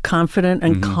incredibly confident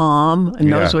and calm and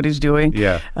knows what he's doing.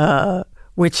 Yeah.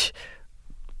 Which,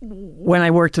 when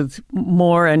I worked with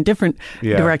more and different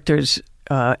directors,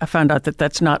 I found out that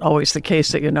that's not always the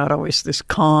case, that you're not always this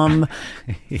calm,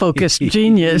 focused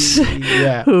genius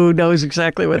who knows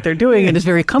exactly what they're doing and is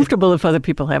very comfortable if other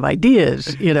people have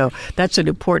ideas. That's an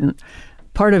important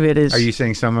part of it. Is, are you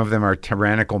saying some of them are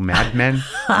tyrannical madmen?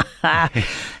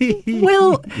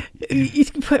 Well,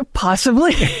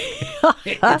 possibly.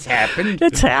 It's happened.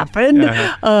 It's happened.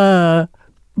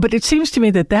 But it seems to me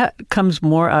that comes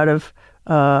more out of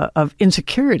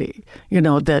insecurity.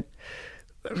 That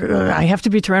I have to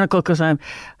be tyrannical because I'm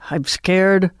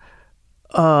scared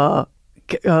of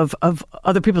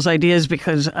other people's ideas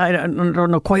because I don't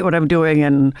know quite what I'm doing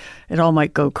and it all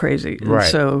might go crazy. Right.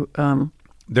 And so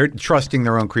they're trusting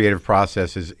their own creative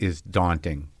process is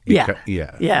daunting.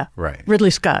 Yeah. Right. Ridley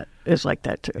Scott is like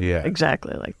that too. Yeah.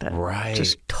 Exactly like that. Right.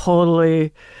 Just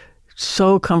totally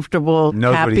so comfortable,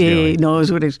 happy,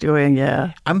 knows what he's doing.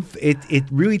 Yeah. It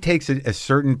really takes a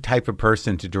certain type of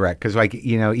person to direct because,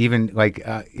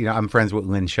 I'm friends with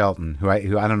Lynn Shelton, who I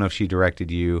don't know if she directed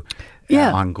you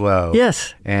on Glow.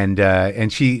 Yes.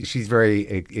 And she's very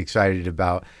excited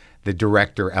about the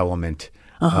director element.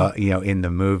 In the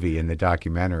movie, in the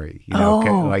documentary, it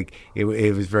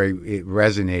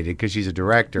resonated because she's a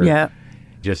director. Yeah.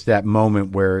 Just that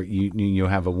moment where you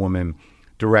have a woman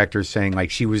director saying like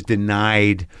she was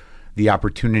denied the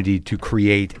opportunity to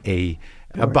create a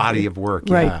body of work.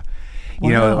 Right.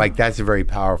 Yeah. That's a very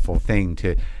powerful thing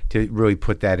to really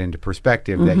put that into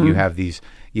perspective, that you have these,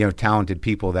 talented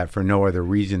people that for no other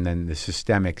reason than the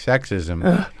systemic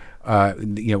sexism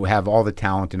have all the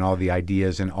talent and all the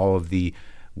ideas and all of the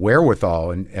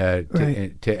wherewithal and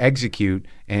to execute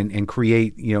and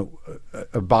create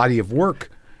a body of work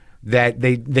that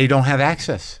they don't have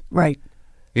access. Right.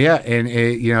 Yeah, and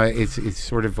it's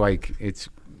sort of like it's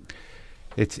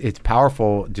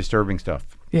powerful, disturbing stuff.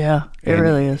 Yeah, it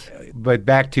really is. But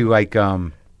back to like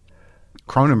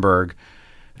Cronenberg,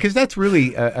 because that's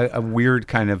really a weird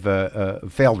kind of a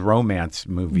failed romance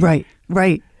movie.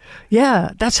 Right.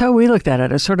 Yeah, that's how we looked at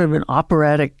it, as sort of an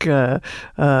operatic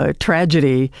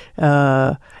tragedy.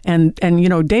 And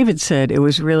David said it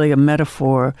was really a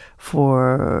metaphor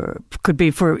could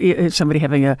be for somebody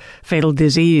having a fatal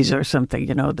disease or something,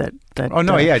 that Oh,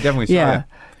 no, I definitely saw that.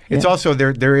 It's also,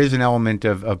 there is an element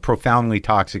of profoundly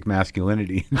toxic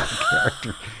masculinity in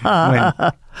the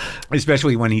character,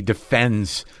 especially when he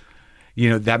defends,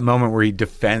 that moment where he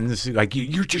defends, like,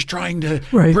 you're just trying to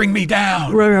bring me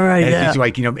down. Right. And he's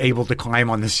like, able to climb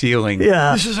on the ceiling.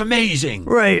 Yeah. This is amazing.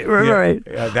 Right.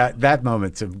 That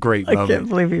moment's a great moment. I can't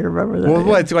believe you remember that.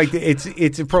 Well, it's like,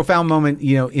 it's a profound moment,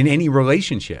 in any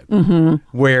relationship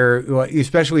where,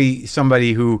 especially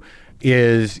somebody who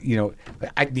is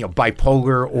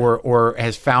bipolar or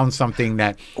has found something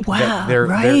that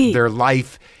their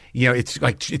life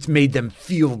it's made them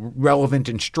feel relevant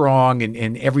and strong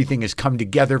and everything has come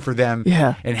together for them.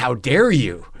 Yeah. And how dare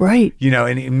you? Right.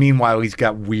 And meanwhile he's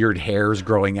got weird hairs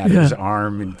growing out of his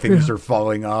arm and things are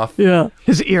falling off. Yeah.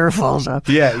 His ear falls off.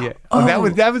 Yeah. Oh.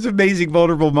 That was an amazing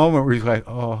vulnerable moment where he's like,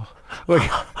 oh.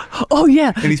 Like, oh,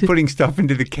 yeah. And he's putting stuff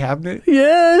into the cabinet.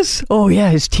 Yes. Oh, yeah,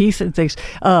 his teeth and things.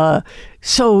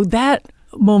 So that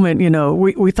moment,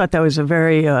 we thought that was a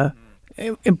very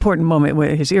important moment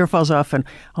where his ear falls off and,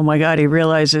 oh, my God, he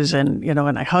realizes and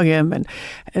I hug him. And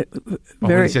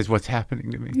he says, what's happening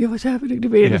to me? Yeah, what's happening to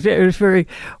me? Yeah. It was very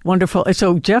wonderful. And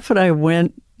so Jeff and I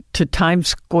went to Times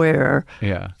Square.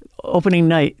 Yeah. Opening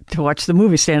night to watch the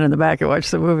movie, stand in the back and watch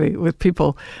the movie with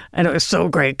people. And it was so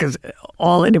great because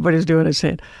all anybody's doing is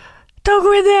saying, don't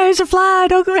go in there, it's a fly,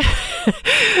 don't go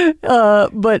in.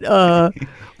 But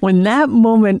when that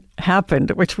moment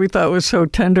happened, which we thought was so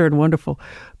tender and wonderful,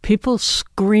 people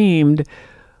screamed,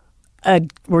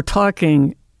 we're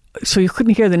talking, so you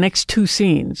couldn't hear the next two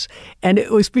scenes. And it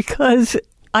was because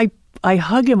I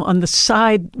hug him on the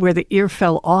side where the ear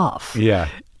fell off. Yeah.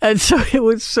 And so it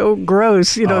was so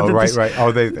gross, right.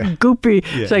 Oh, they goopy.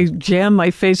 Yeah. So I jammed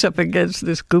my face up against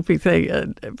this goopy thing,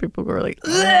 and people were like,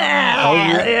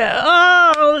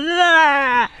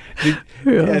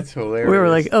 That's hilarious. We were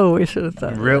like, oh, we should have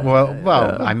thought.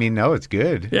 I mean, no, it's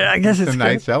good. Yeah, I guess it's a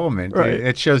nice element. Right.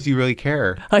 It shows you really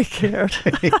care. I cared.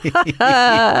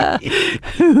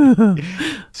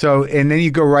 So, and then you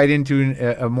go right into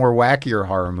a more wackier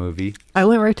horror movie. I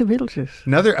went right to Beetlejuice.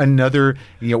 Another,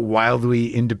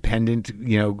 wildly independent,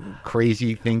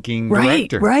 crazy thinking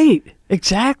director. Right.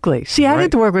 Exactly. See, I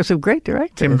had to work with some great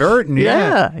directors. Tim Burton,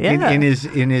 yeah. In his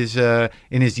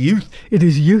youth. In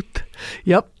his youth.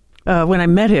 Yep. When I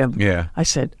met him, yeah. I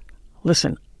said,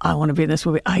 listen, I want to be in this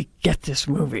movie. I get this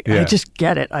movie. Yeah. I just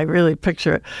get it. I really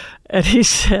picture it. And he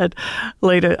said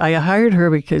later, I hired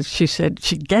her because she said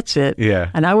she gets it.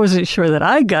 Yeah. And I wasn't sure that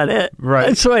I got it. Right.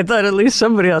 And so I thought at least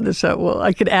somebody on the set,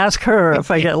 I could ask her if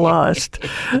I get lost.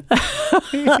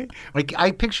 Like,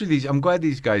 I picture these. I'm glad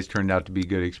these guys turned out to be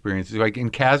good experiences. Like,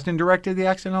 and Kasdan directed The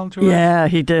Accidental Tourist? Yeah,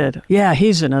 he did. Yeah,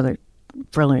 he's another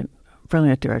brilliant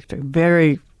director.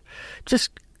 Very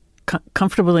just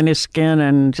comfortable in his skin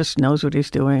and just knows what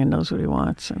he's doing and knows what he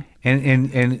wants.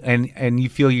 And you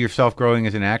feel yourself growing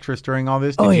as an actress during all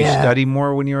this? Did you study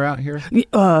more when you were out here?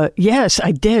 Yes,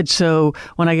 I did. So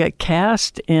when I got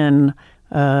cast in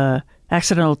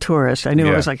Accidental Tourist, I knew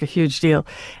it was like a huge deal,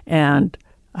 and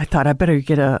I thought I better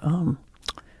get an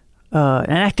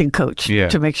acting coach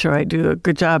to make sure I do a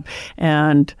good job.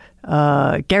 And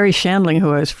Gary Shandling,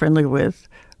 who I was friendly with,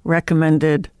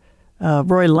 recommended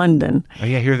Roy London. Oh,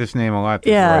 yeah, I hear this name a lot,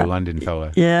 Roy London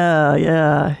fella.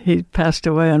 Yeah. He passed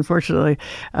away, unfortunately,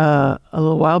 a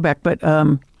little while back. But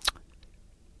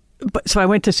so I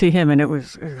went to see him, and it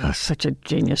was such a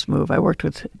genius move. I worked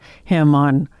with him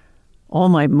on all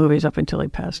my movies up until he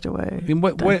passed away. And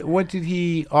what did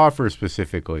he offer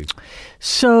specifically?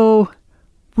 So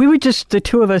we would the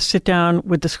two of us sit down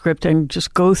with the script and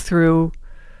just go through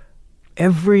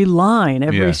every line,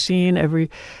 every scene, every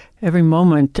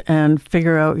moment, and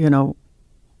figure out,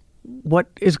 what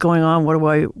is going on, what do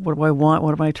I want,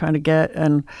 what am I trying to get,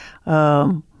 and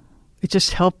it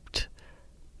just helped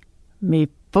me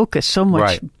focus so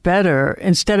much better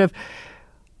instead of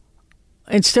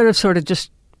sort of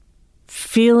just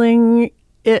feeling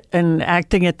it and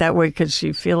acting it that way because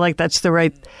you feel like that's the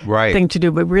right thing to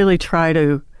do, but really try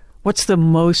to what's the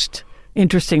most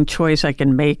interesting choice I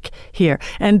can make here?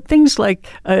 And things like,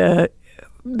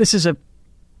 this is a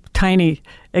tiny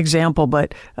example,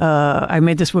 but I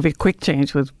made this movie Quick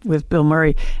Change with Bill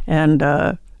Murray, and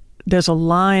there's a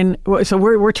line. So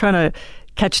we're trying to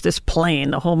catch this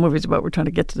plane. The whole movie's about we're trying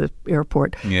to get to the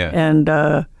airport. Yeah. And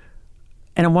at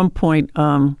one point,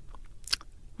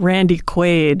 Randy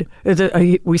Quaid,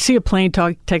 we see a plane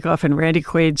take off, and Randy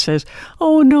Quaid says,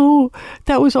 "Oh no,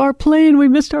 that was our plane. We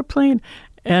missed our plane."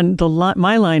 And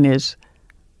my line is,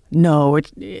 "No,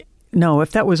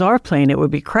 if that was our plane, it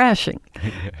would be crashing."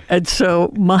 And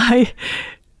so my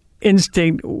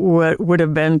instinct would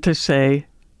have been to say,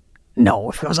 "No,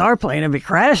 if it was our plane, it'd be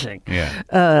crashing."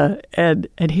 Yeah. And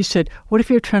he said, "What if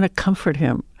you're trying to comfort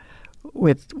him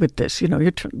with this? You know,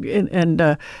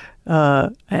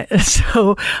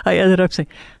 so I ended up saying,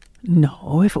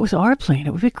 "No, if it was our plane,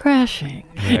 it would be crashing."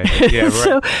 Yeah, right.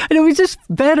 So, and it was just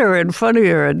better and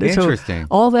funnier. And interesting. So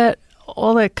all that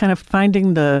kind of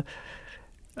finding the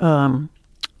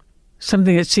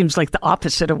something that seems like the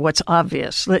opposite of what's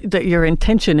obvious. That your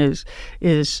intention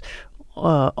is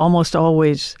almost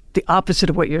always the opposite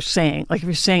of what you're saying. Like if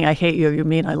you're saying "I hate you," you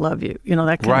mean "I love you." You know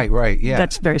that kind right. Yeah,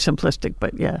 that's very simplistic,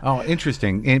 but yeah. Oh,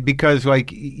 interesting. And because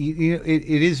like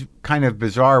it is kind of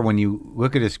bizarre when you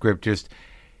look at a script, just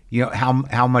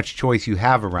how much choice you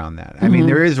have around that. I mean,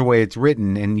 there is a way it's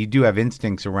written, and you do have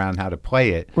instincts around how to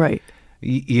play it. Right.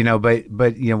 But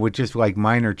with just like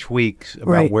minor tweaks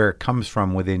about where it comes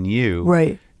from within you.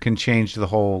 Right. Can change the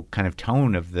whole kind of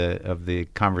tone of the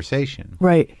conversation.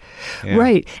 Right. Yeah.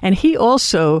 Right. And he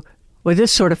also,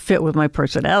 this sort of fit with my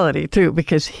personality too,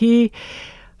 because he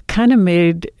kind of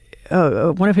made,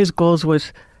 one of his goals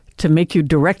was to make you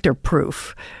director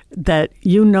proof, that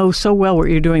you know so well what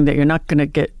you're doing that you're not going to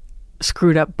get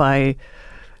screwed up by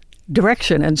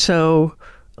direction. And so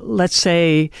let's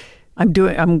say I'm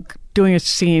doing a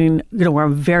scene, where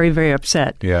I'm very, very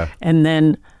upset. Yeah. And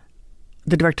then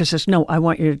the director says, "No, I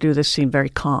want you to do this scene very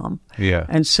calm." Yeah.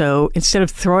 And so instead of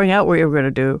throwing out what you were going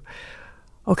to do,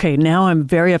 okay, now I'm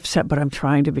very upset, but I'm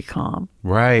trying to be calm.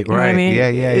 Right, you know right. What I mean?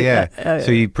 Yeah.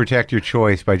 So you protect your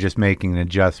choice by just making an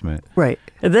adjustment. Right.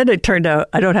 And then it turned out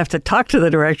I don't have to talk to the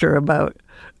director about,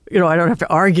 I don't have to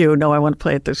argue, "No, I want to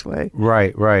play it this way."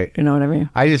 Right. You know what I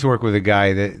mean? I just work with a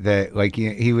guy that like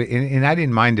he would, and I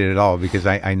didn't mind it at all because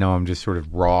I know I'm just sort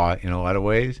of raw in a lot of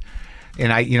ways.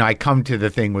 And I come to the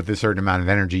thing with a certain amount of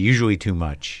energy, usually too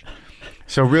much.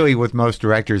 So really, with most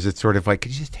directors, it's sort of like,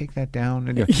 could you just take that down?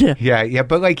 And yeah.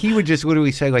 But like he would just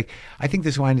literally say, like, I think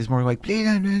this line is more like,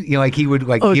 like he would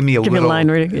like give me a little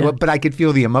line reading, yeah. But I could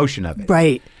feel the emotion of it,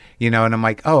 right? And I'm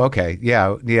like, oh, okay,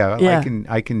 yeah.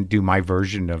 I can do my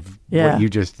version of what you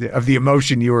just of the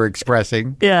emotion you were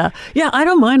expressing. Yeah. I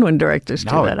don't mind when directors do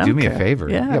that. Do me a favor.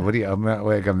 Yeah. What do you?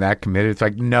 I'm that committed. It's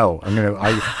like, no,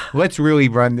 let's really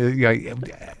run.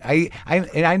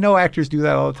 I know actors do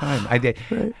that all the time. I did.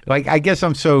 Right. Like, I guess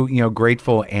I'm so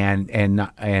grateful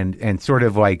and sort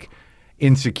of like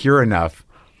insecure enough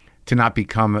to not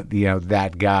become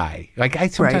that guy. Like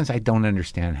sometimes I don't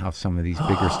understand how some of these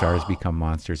bigger stars become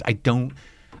monsters. I don't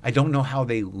know how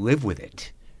they live with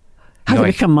it. How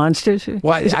they become monsters?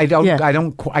 Well,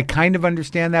 I kind of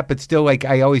understand that, but still, like,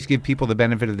 I always give people the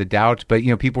benefit of the doubt. But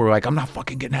people are like, "I'm not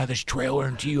fucking getting out of this trailer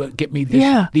until you get me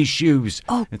these shoes."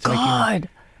 Oh, it's God.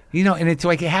 Like, and it's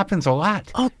like it happens a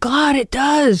lot. Oh God, it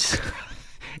does.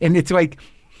 And it's like,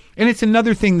 and it's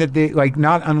another thing that they like,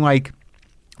 not unlike.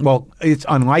 Well, it's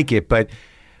unlike it, but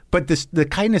the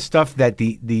kind of stuff that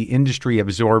the industry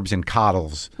absorbs and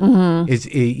coddles is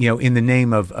in the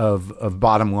name of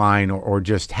bottom line or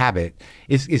just habit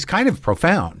is kind of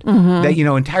profound. That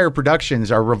entire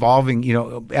productions are revolving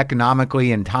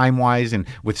economically and time wise and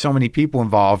with so many people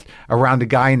involved around a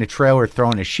guy in a trailer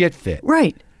throwing a shit fit.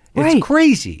 Right. It's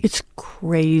crazy. It's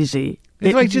crazy.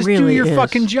 It's like, just really do your is.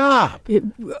 Fucking job.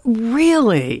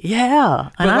 Really, yeah.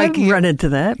 And I've run into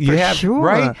that for sure.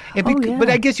 Right?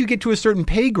 But I guess you get to a certain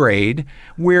pay grade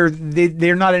where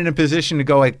they're not in a position to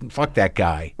go like, fuck that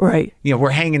guy. Right.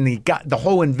 We're hanging the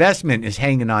whole investment is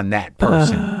hanging on that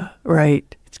person.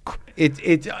 Right.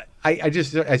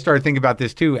 I started thinking about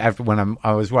this too after when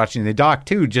I was watching the doc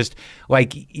too, just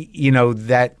like,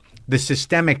 that the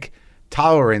systemic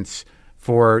tolerance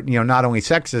for not only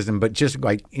sexism but just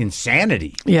like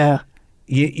insanity. Yeah.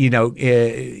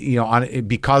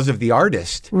 Because of the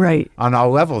artist. Right. On all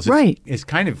levels. It's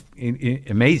kind of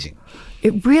amazing.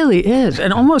 It really is,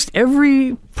 and almost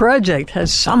every project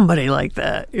has somebody like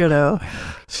that.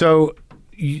 So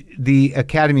the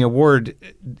Academy Award,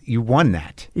 you won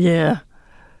that. Yeah.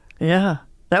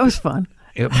 That was fun.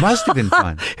 It must have been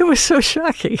fun. It was so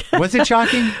shocking. Was it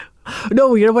shocking?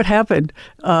 No, you know what happened?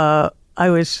 I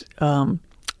was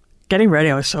getting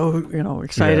ready. I was so,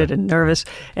 excited and nervous.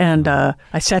 And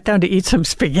I sat down to eat some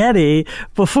spaghetti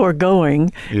before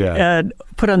going and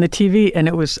put on the TV. And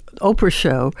it was Oprah's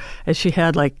show. And she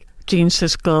had like Gene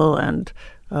Siskel and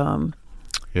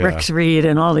Rex Reed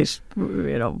and all these,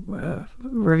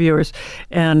 reviewers.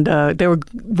 And they were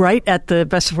right at the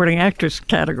Best Supporting Actors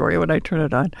category when I turned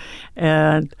it on.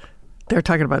 And they're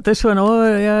talking about this one.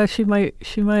 Oh, yeah, she might,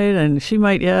 and she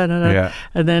might, yeah.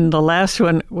 And then the last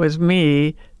one was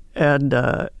me, and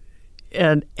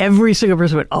every single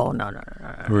person went, oh, no.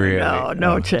 Really?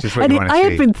 No. Just what and you want to I see.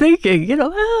 had been thinking,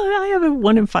 I have a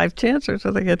 1 in 5 chance or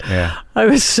something. And I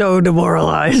was so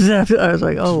demoralized. I was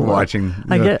like, oh, just watching.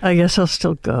 I guess I'll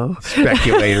still go.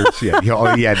 Speculators.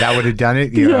 That would have done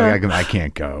it. I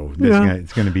can't go.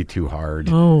 It's going to be too hard.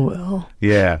 Oh, well.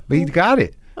 Yeah, but you got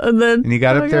it. And you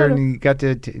got up there and you got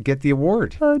to get the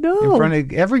award I know. in front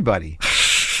of everybody.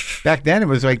 Back then, it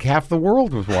was like half the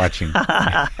world was watching.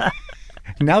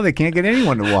 Now they can't get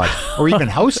anyone to watch or even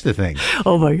host the thing.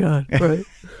 Oh, my God. Right.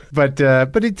 But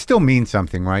it still means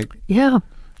something, right? Yeah,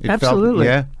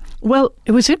 absolutely. Well,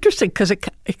 it was interesting because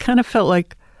it kind of felt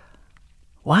like,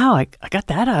 wow, I got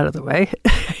that out of the way,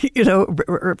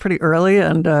 pretty early.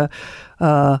 And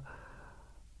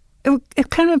it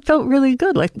kind of felt really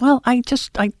good. Like, well, I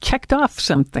checked off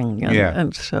something.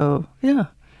 And so, yeah.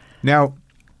 Now,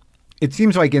 it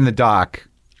seems like in the doc,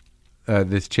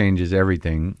 this changes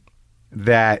everything,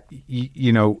 that,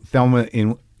 Thelma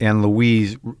and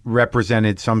Louise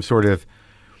represented some sort of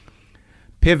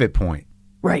pivot point.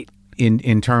 Right.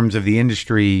 In terms of the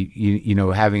industry,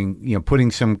 having, putting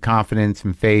some confidence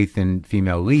and faith in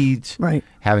female leads. Right.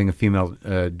 Having a female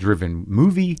driven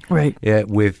movie. Right.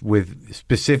 With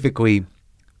specifically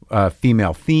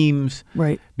female themes.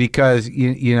 Right. Because,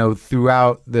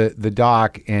 throughout the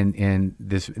doc and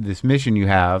this mission you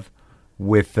have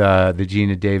with the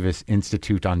Geena Davis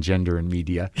Institute on Gender and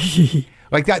Media.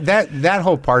 Like that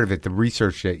whole part of it, the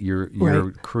research that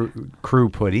your crew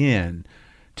put in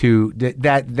to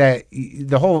that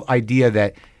the whole idea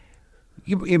that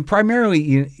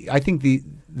primarily, I think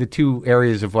the two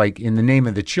areas of like in the name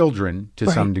of the children to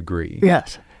some degree.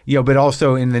 Yes. But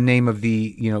also in the name of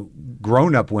the,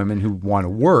 grown-up women who want to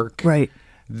work. Right.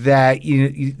 That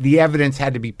the evidence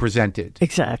had to be presented.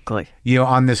 Exactly.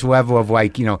 On this level of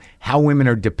like, how women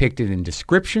are depicted in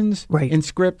descriptions, in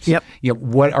scripts. Yep.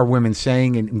 What are women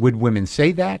saying, and would women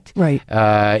say that? Right.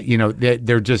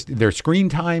 They're just their screen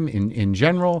time in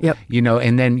general. Yep.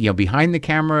 And then behind the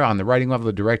camera, on the writing level,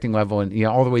 the directing level, and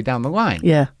all the way down the line.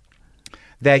 Yeah.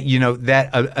 That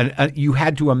you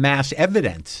had to amass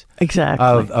evidence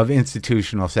of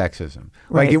institutional sexism.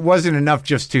 Right. Like it wasn't enough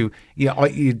just to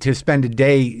to spend a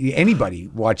day anybody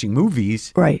watching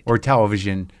movies or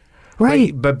television,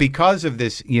 right? But because of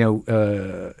this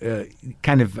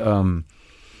kind of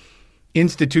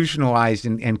institutionalized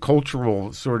and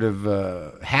cultural sort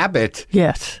of habit,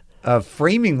 of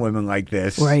framing women like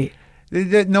this, right?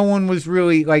 That no one was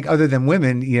really like, other than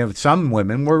women, some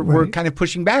women were kind of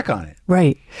pushing back on it.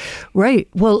 Right. Right.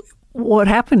 Well, what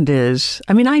happened is,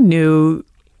 I knew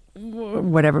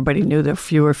what everybody knew, there were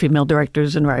fewer female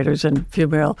directors and writers and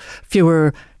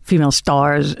fewer female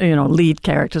stars, lead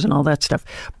characters and all that stuff.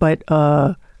 But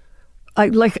I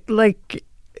like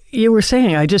you were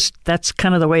saying, that's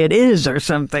kind of the way it is or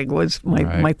something was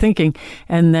my thinking.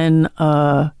 And then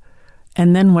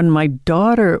when my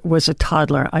daughter was a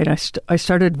toddler, I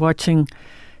started watching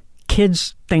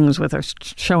kids' things with her,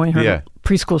 showing her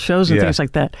preschool shows and things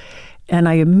like that. And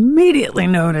I immediately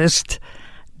noticed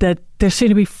that there seemed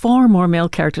to be far more male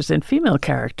characters than female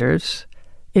characters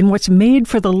in what's made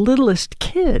for the littlest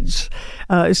kids.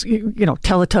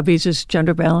 Teletubbies is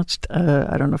gender balanced.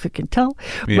 I don't know if you can tell,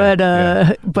 but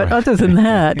other than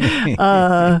that,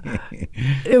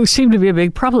 it seemed to be a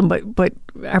big problem. But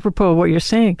apropos of what you're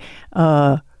saying,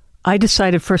 I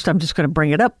decided first I'm just going to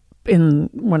bring it up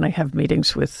when I have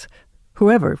meetings with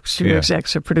whoever, studio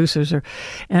execs or producers,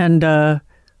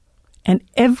 and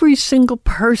every single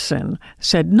person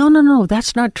said, no,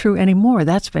 that's not true anymore.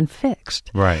 That's been fixed.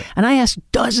 Right. And I asked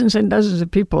dozens and dozens of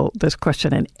people this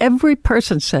question, and every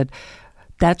person said,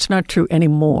 that's not true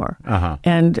anymore. Uh-huh.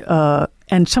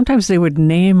 And sometimes they would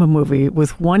name a movie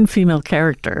with one female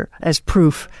character as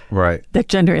proof that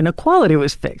gender inequality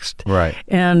was fixed. Right.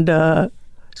 And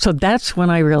so that's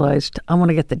when I realized I want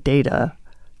to get the data.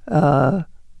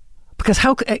 Because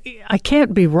I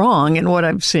can't be wrong in what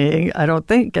I'm seeing, I don't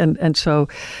think, and so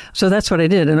that's what I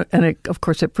did, and of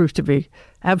course it proved to be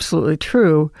absolutely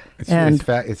true.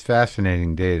 It's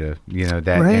fascinating data,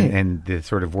 that and the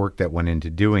sort of work that went into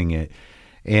doing it,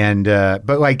 And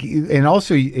but like, and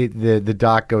also the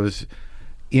doc goes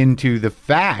into the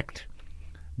fact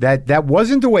that that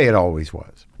wasn't the way it always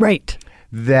was. Right.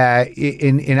 That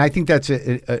and I think that's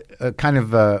a kind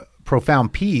of a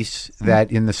profound piece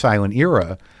that in the silent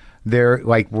era there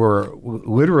like were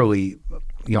literally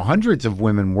hundreds of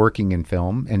women working in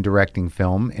film and directing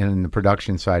film and in the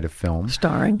production side of film,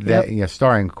 starring.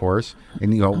 Starring, of course.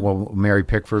 And well, Mary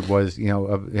Pickford was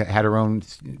had her own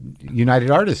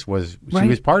United Artists she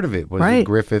was part of it. Was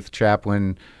Griffith,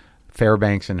 Chaplin,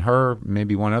 Fairbanks, and her,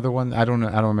 maybe one other one. I don't know.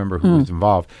 I don't remember who was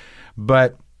involved,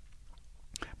 but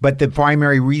the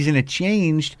primary reason it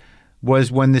changed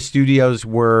was when the studios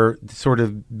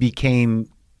became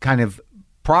kind of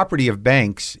property of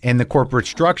banks, and the corporate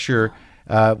structure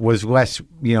was less,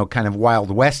 kind of Wild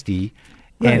Westy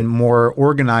and more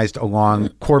organized along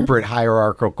corporate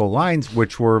hierarchical lines,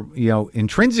 which were,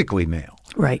 intrinsically male.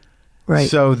 Right. Right.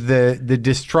 So the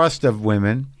distrust of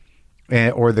women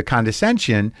or the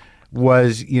condescension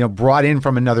was, brought in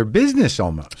from another business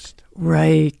almost.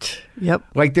 Right. Yep.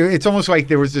 Like it's almost like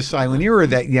there was this silent era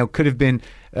that, could have been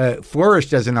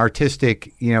flourished as an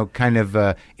artistic, kind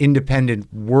of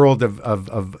independent world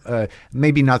of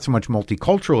maybe not so much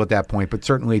multicultural at that point, but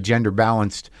certainly a gender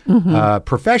balanced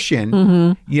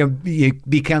profession. You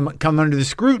come under the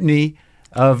scrutiny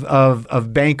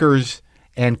of bankers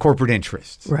and corporate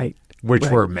interests, which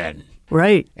were men.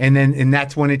 Right. And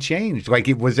that's when it changed. Like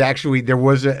it was actually there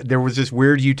was this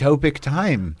weird utopic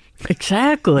time.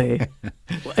 Exactly.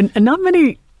 and not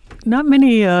many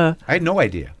I had no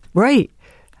idea. Right.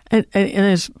 And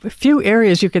there's a few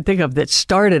areas you could think of that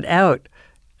started out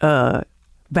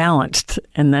balanced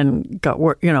and then got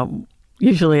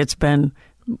usually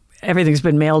everything's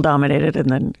been male dominated, and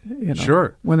then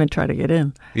sure, women try to get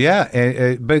in.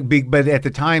 Yeah, but at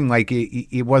the time, like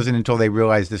it wasn't until they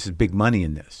realized this is big money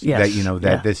in this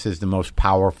that this is the most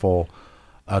powerful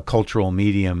cultural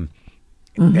medium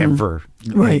ever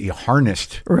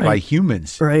harnessed by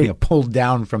humans, pulled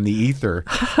down from the ether,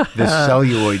 this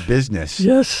celluloid business.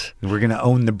 Yes, we're going to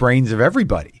own the brains of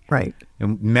everybody. Right.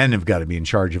 And men have got to be in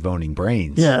charge of owning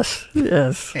brains. Yes,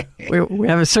 yes. we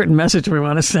have a certain message we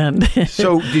want to send.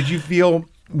 So did you feel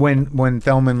when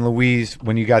Thelma and Louise,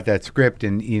 when you got that script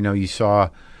and, you saw,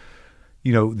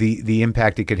 the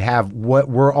impact it could have, what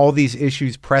were all these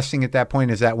issues pressing at that point?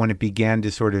 Is that when it began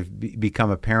to sort of become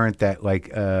apparent that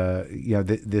like,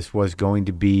 this was going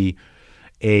to be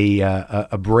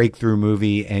a breakthrough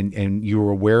movie and you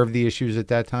were aware of the issues at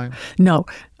that time? No.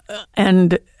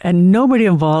 And nobody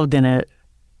involved in it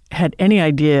had any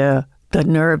idea the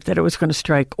nerve that it was going to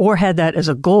strike or had that as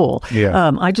a goal.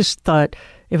 Yeah. I just thought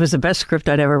it was the best script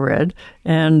I'd ever read.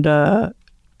 And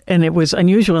it was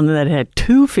unusual in that it had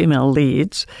two female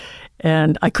leads.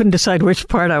 And I couldn't decide which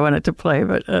part I wanted to play,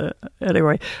 but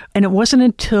anyway. And it wasn't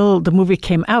until the movie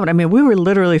came out. I mean, we were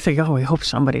literally thinking, "Oh, we hope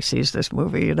somebody sees this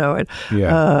movie," And,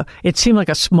 it seemed like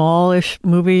a smallish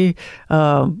movie,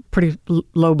 pretty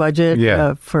low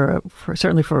budget for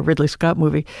certainly for a Ridley Scott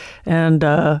movie. And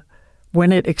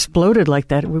when it exploded like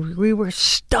that, we were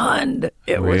stunned.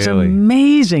 It was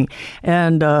amazing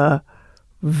and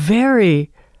very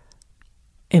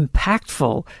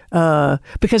impactful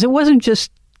because it wasn't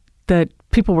just that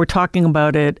people were talking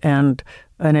about it and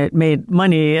it made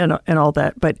money and all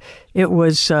that, but it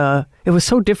was so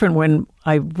different when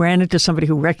I ran into somebody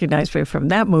who recognized me from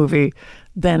that movie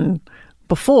than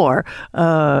before.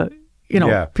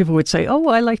 People would say, "Oh,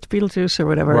 I liked Beetlejuice" or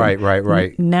whatever.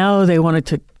 Right. Now they wanted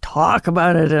to talk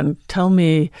about it and tell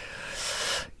me,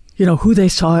 who they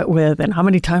saw it with and how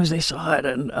many times they saw it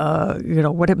and,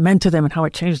 what it meant to them and how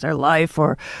it changed their life.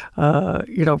 Or,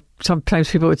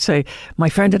 sometimes people would say, "My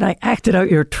friend and I acted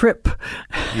out your trip."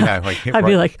 Yeah, I'd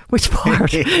be like, "Which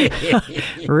part?"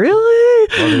 Really?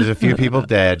 Well, there's a few people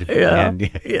dead. Yeah.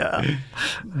 Yeah.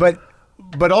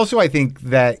 But also I think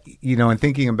that, in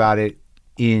thinking about it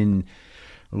in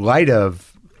light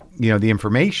of, the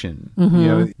information,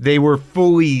 they were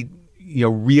fully,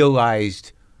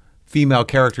 realized female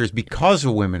characters because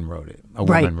a woman wrote it. A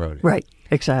woman wrote it. Right,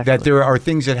 exactly. That there are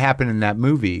things that happen in that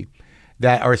movie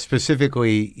that are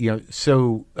specifically,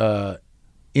 so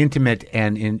intimate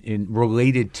and in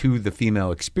related to the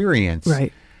female experience,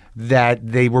 that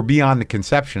they were beyond the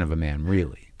conception of a man,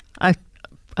 really. I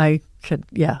could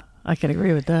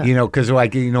agree with that.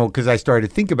 Because I started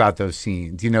to think about those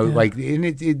scenes, like and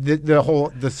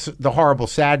the horrible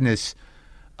sadness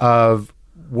of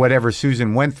whatever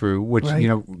Susan went through, which,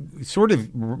 sort of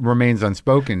remains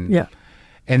unspoken. Yeah.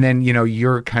 And then,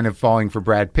 you're kind of falling for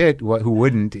Brad Pitt, who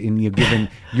wouldn't, given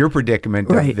your predicament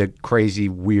of the crazy,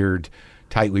 weird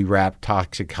tightly wrapped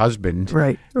toxic husband.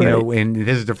 Right. You know, and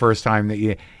this is the first time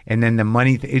that and then the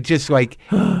money, it's just like,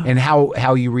 and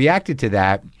how you reacted to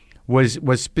that was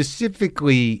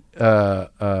specifically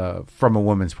from a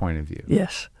woman's point of view.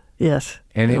 Yes. Yes.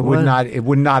 And it would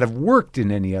not have worked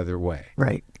in any other way.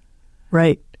 Right.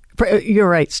 Right. You're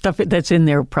right. Stuff that's in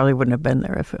there probably wouldn't have been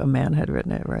there if a man had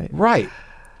written it. Right. Right.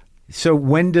 So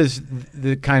when does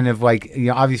the kind of like, you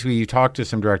know, obviously you talk to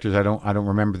some directors, I don't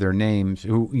remember their names,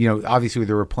 who, you know, obviously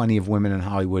there were plenty of women in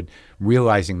Hollywood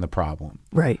realizing the problem.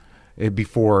 Right.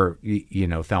 Before, you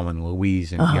know, Thelma and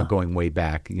Louise and, you know, going way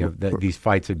back, you know, these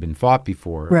fights had been fought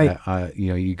before. Right. You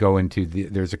know, you go into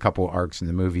there's a couple of arcs in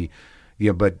the movie.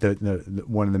 Yeah, but the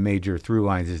one of the major through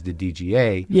lines is the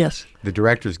DGA. Yes. The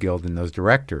Directors Guild and those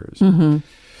directors. Mm-hmm.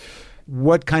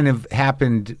 What kind of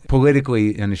happened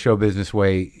politically in a show business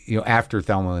way, you know, after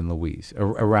Thelma and Louise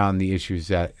around the issues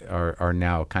that are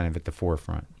now kind of at the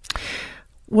forefront?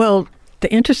 Well,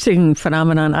 the interesting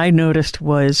phenomenon I noticed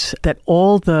was that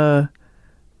all the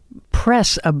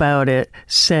press about it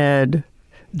said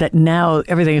that now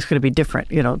everything is going to be different,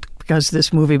 you know, because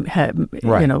this movie had,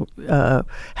 right. you know,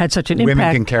 had such an impact.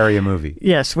 Women can carry a movie.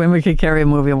 Yes, women can carry a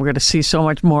movie, and we're going to see so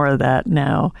much more of that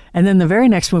now. And then the very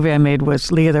next movie I made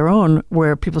was League of Their Own,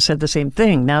 where people said the same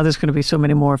thing. Now there's going to be so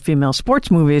many more female sports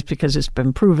movies because it's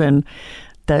been proven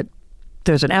that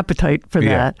there's an appetite for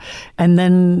that. And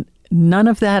then none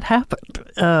of that happened.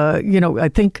 You know, I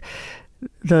think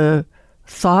the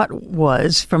thought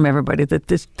was from everybody that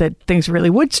that things really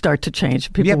would start to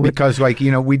change. People because like, you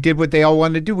know, we did what they all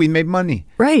wanted to do. We made money.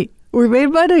 Right. We made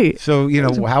money. So, you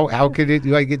know, how could it,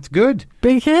 like, it's good.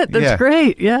 Big hit. That's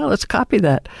great. Yeah, let's copy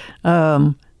that.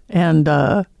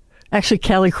 Actually,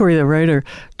 Callie Corey, the writer,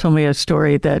 told me a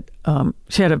story that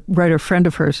she had a writer friend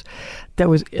of hers that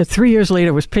was 3 years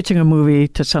later was pitching a movie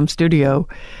to some studio,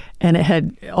 and it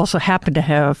had also happened to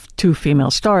have 2 female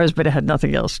stars, but it had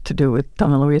nothing else to do with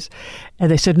Thelma and Louise.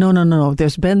 And they said, no,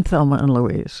 there's been Thelma and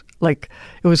Louise. Like,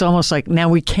 it was almost like, now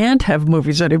we can't have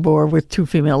movies anymore with 2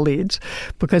 female leads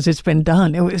because it's been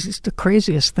done. It was just the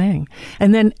craziest thing.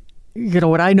 And then, you know,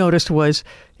 what I noticed was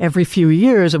every few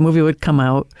years a movie would come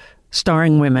out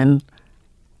starring women,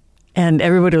 and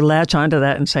everybody would latch onto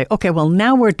that and say, okay, well,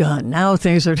 now we're done. Now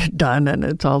things are done, and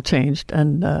it's all changed.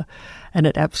 And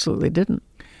it absolutely didn't.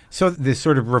 So this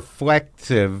sort of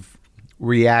reflexive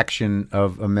reaction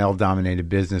of a male-dominated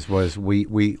business was we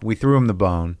threw them the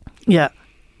bone. Yeah.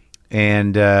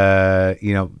 And,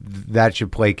 you know, that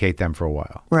should placate them for a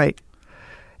while. Right.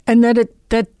 And that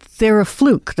they're a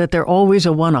fluke, that they're always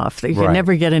a one-off. They can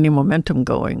never get any momentum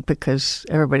going because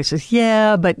everybody says,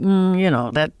 yeah, but, you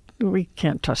know, that we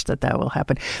can't trust that will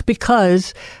happen.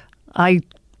 Because I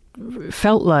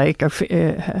felt like,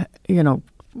 you know,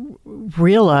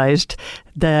 realized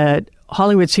that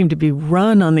Hollywood seemed to be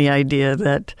run on the idea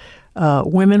that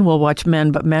women will watch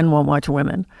men, but men won't watch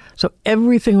women. So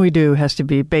everything we do has to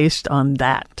be based on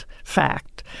that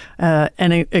fact.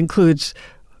 And it includes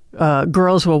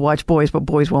girls will watch boys, but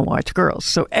boys won't watch girls.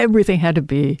 So everything had to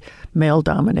be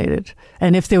male-dominated.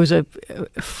 And if there was a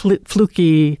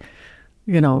fluky,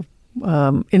 you know,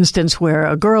 instance where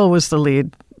a girl was the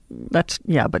lead, but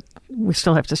we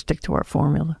still have to stick to our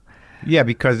formula. Yeah,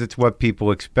 because it's what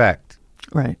people expect.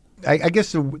 Right. I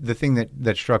guess the thing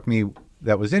that struck me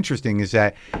that was interesting is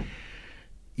that,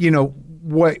 you know,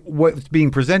 what's being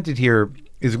presented here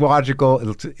is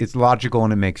logical. It's logical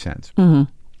and it makes sense.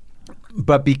 Mm-hmm.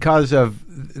 But because of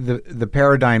the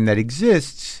paradigm that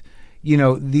exists, you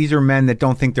know, these are men that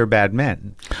don't think they're bad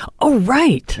men. Oh,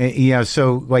 right. You know,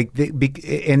 so like,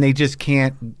 they just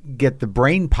can't get the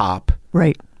brain pop.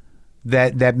 Right.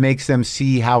 That makes them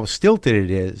see how stilted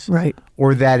it is, right?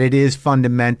 Or that it is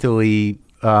fundamentally,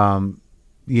 you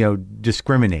know,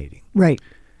 discriminating, right?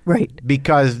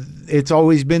 Because it's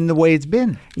always been the way it's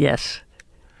been. Yes,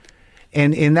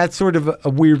 and that's sort of a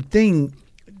weird thing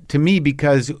to me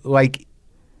because, like,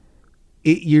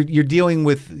 you're dealing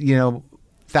with, you know,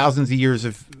 thousands of years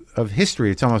of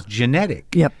history. It's almost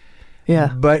genetic. Yep.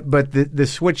 Yeah. But the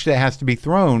switch that has to be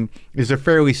thrown is a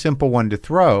fairly simple one to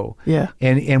throw. Yeah.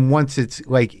 And once it's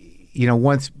like, you know,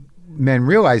 once men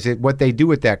realize it, what they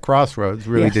do at that crossroads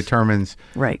really determines,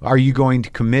 are you going to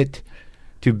commit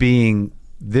to being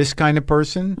this kind of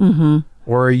person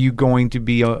or are you going to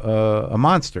be a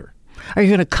monster? Are you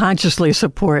going to consciously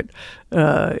support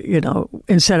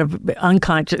instead of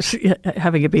unconscious,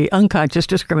 having it be unconscious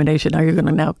discrimination, are you going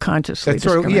to now consciously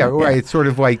discriminate? Right. It's sort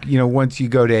of like, once you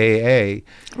go to AA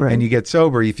and you get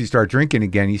sober, if you start drinking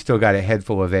again, you still got a head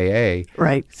full of AA.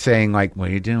 Right. Saying like, what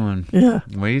are you doing? Yeah.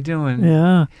 What are you doing?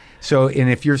 Yeah. So, and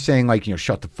if you're saying like,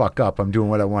 shut the fuck up, I'm doing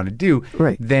what I want to do.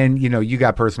 Right. Then, you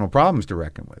got personal problems to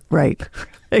reckon with. Right.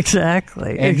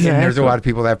 Exactly. And there's a lot of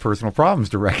people that have personal problems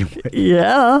to reckon with.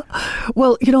 Yeah.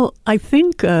 Well, I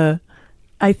think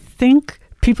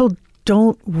people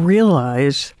don't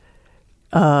realize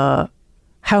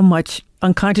how much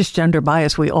unconscious gender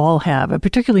bias we all have, and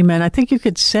particularly men. I think you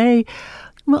could say,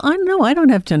 well, I don't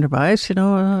have gender bias.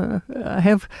 I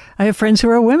have friends who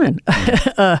are women,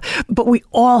 but we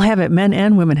all have it. Men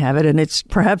and women have it, and it's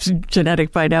perhaps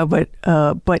genetic by now. But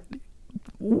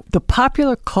the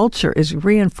popular culture is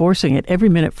reinforcing it every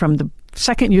minute. From the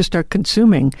second you start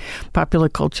consuming popular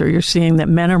culture, you're seeing that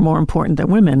men are more important than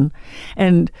women,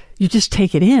 and you just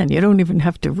take it in. You don't even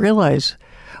have to realize,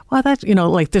 well, that's,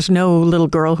 like there's no little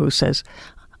girl who says,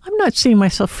 I'm not seeing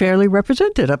myself fairly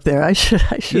represented up there. I should.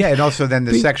 Yeah, and also then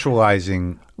the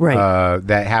sexualizing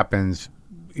that happens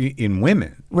in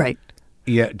women. Right.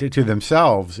 Yeah, to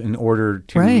themselves in order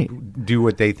to do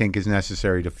what they think is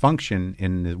necessary to function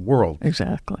in the world.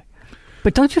 Exactly.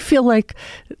 But don't you feel like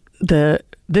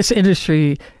this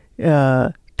industry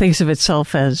thinks of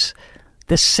itself as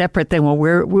this separate thing?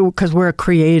 Well, because we're a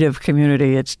creative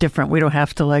community, it's different. We don't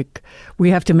have to we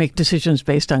have to make decisions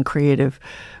based on creative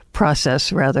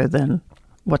process rather than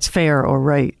what's fair or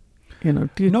right.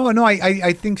 No,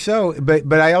 I think so,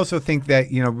 but I also think that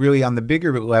really on the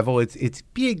bigger level, it's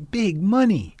big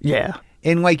money. Yeah,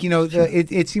 and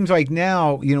it seems like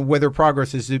now whether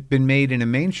progress has been made in a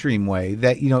mainstream way,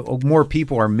 that more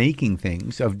people are making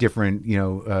things of different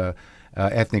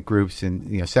ethnic groups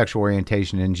and sexual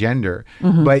orientation and gender,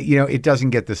 but it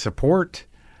doesn't get the support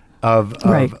of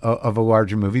a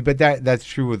larger movie. But that's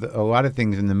true with a lot of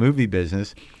things in the movie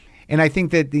business. And I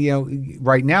think that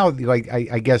right now,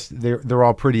 I guess they're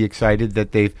all pretty excited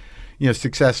that they've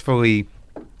successfully,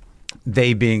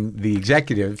 they being the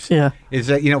executives, is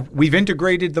that we've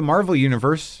integrated the Marvel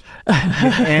universe,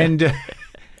 and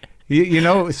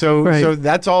so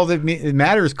that's all that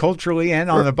matters culturally and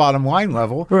on the bottom line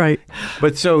level, right?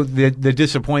 But so the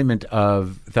disappointment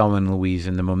of Thelma and Louise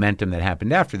and the momentum that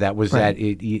happened after that was that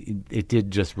it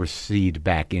did just recede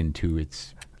back into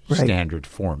its standard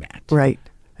format, right?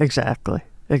 Exactly.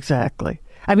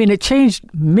 I mean, it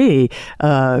changed me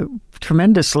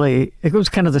tremendously. It was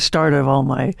kind of the start of all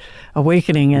my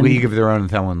awakening. And League of Their Own,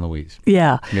 Thelma and Louise.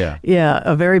 Yeah.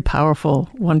 A very powerful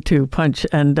 1-2 punch,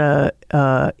 and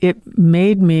it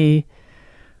made me.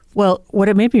 Well, what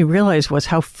it made me realize was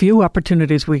how few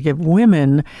opportunities we give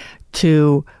women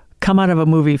to come out of a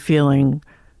movie feeling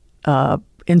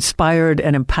inspired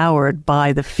and empowered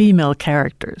by the female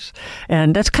characters.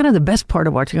 And that's kind of the best part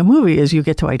of watching a movie, is you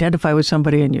get to identify with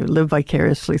somebody and you live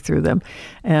vicariously through them.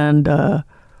 And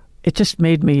it just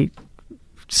made me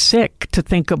sick to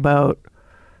think about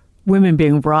women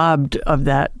being robbed of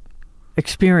that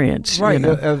experience. Right,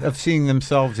 of seeing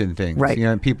themselves in things.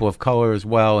 Right. People of color as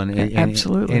well. And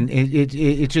absolutely. And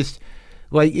it just...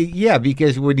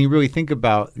 because when you really think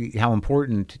about how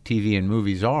important TV and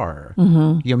movies are,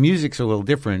 music's a little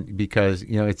different because,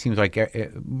 it seems like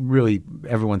really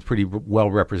everyone's pretty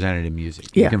well represented in music.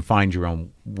 Yeah. You can find your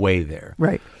own way there.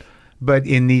 Right. But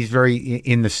in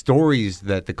the stories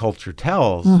that the culture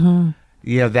tells,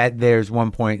 that there's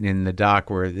one point in the doc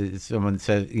where someone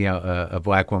says, a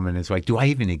black woman is like, do I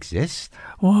even exist?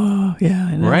 Whoa, yeah,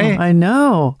 I know. Right? I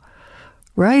know.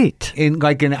 Right. And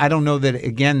I don't know that,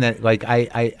 again, that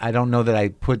I don't know that I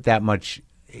put that much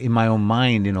in my own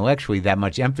mind intellectually, that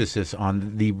much emphasis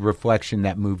on the reflection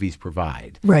that movies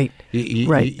provide. Right.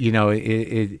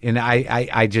 Right. And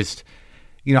I just,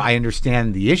 I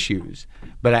understand the issues,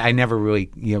 but I never really,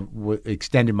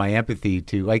 extended my empathy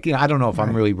to I don't know if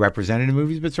I'm really represented in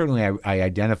movies, but certainly I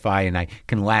identify and I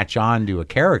can latch on to a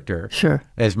character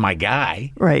as my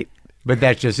guy. Right. But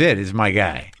that's just it. Is my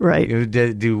guy. Right.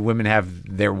 Do women have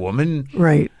their woman?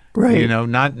 Right.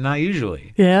 Not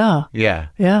usually. Yeah. Yeah.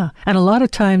 Yeah. And a lot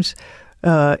of times,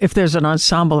 if there's an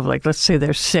ensemble of let's say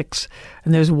there's 6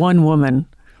 and there's one woman,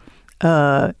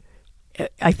 I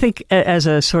think as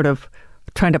a sort of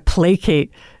trying to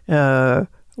placate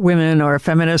women or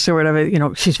feminists or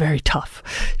whatever, she's very tough.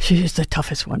 She's the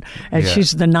toughest one. And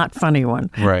she's the not funny one.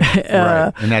 Right.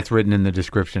 Right. And that's written in the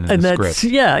description in the script.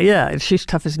 Yeah. She's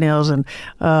tough as nails. And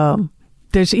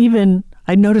there's even,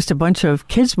 I noticed a bunch of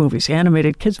kids movies,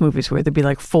 animated kids movies, where there'd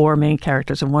be 4 main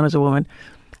characters and one is a woman.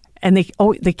 And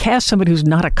they cast somebody who's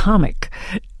not a comic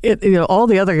all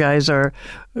the other guys are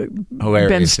Hilarious.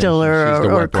 Ben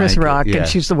Stiller or Chris Rock, yeah. and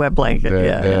she's the wet blanket.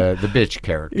 The bitch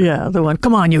character. Yeah, the one.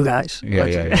 Come on, you guys. Yeah.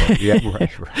 Right.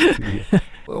 Yeah.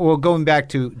 Well, going back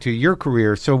to your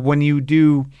career, so when you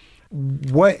do,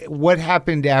 what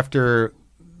happened after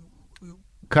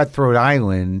Cutthroat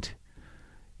Island?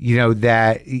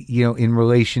 That in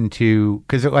relation to,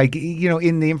 because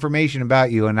in the information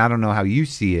about you, and I don't know how you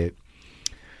see it,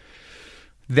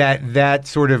 that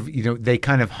sort of they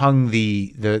kind of hung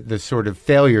the sort of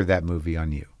failure of that movie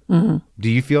on you. Mm-hmm. Do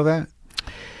you feel that?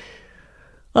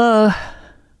 Let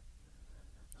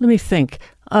me think.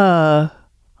 I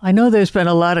know there's been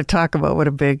a lot of talk about what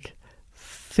a big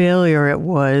failure it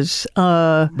was.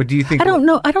 But do you think? I don't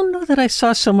know that I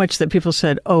saw so much that people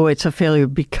said, "Oh, it's a failure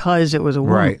because it was a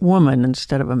woman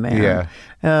instead of a man."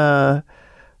 Yeah.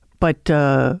 But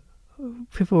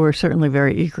people were certainly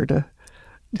very eager to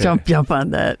jump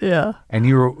on that. Yeah. And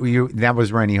you that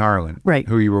was Rennie Harlan, right?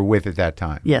 Who you were with at that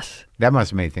time. Yes. That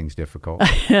must have made things difficult.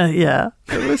 Yeah.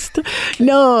 It was.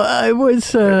 I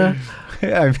was.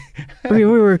 I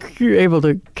mean, we were able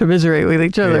to commiserate with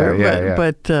each other,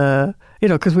 but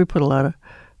because we put a lot of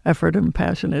effort and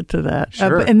passion into that.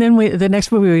 Sure. And then the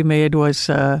next movie we made was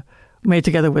made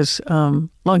together was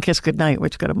Long Kiss Goodnight,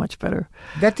 which got a much better.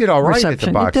 That did all right reception.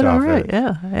 At the box it did office. All right.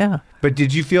 Yeah. But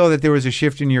did you feel that there was a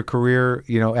shift in your career,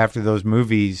 after those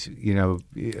movies,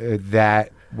 that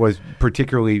was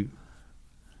particularly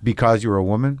because you were a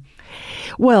woman?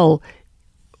 Well,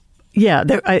 yeah,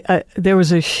 there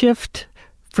was a shift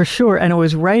for sure, and it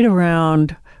was right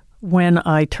around when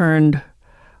I turned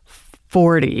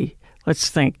 40. Let's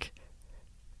think.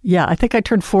 Yeah, I think I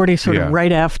turned 40 sort of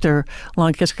right after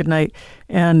Long Kiss Goodnight,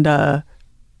 and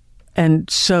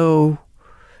so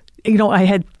I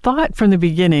had thought from the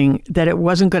beginning that it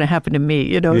wasn't going to happen to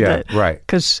me. Right.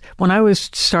 Because when I was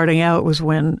starting out was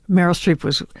when Meryl Streep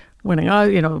was winning,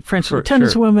 French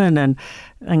Lieutenant's Women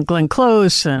and Glenn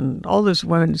Close and all those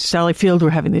women, Sally Field,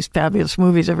 were having these fabulous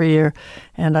movies every year.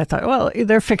 And I thought, well,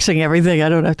 they're fixing everything. I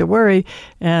don't have to worry.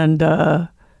 And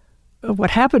what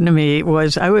happened to me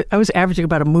was I was averaging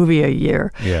about a movie a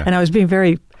year. Yeah. And I was being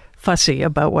very fussy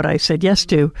about what I said yes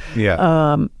to.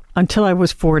 Yeah. Until I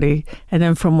was 40. And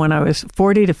then from when I was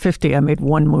 40 to 50, I made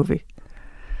one movie.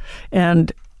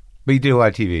 But you did a lot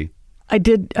of TV. I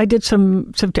did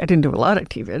some. I didn't do a lot of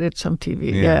TV. I did some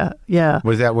TV. Yeah.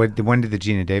 Was that when did the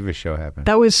Geena Davis show happen?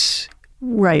 That was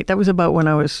right. That was about when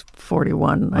I was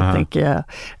 41, I think. Yeah.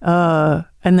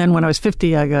 And then when I was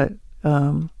 50, I got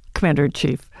Commander in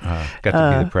Chief. Got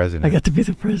to be the president. I got to be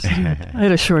the president. I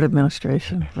had a short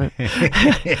administration, but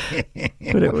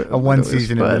a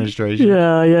one-season administration.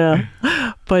 Yeah.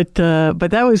 But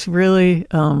that was really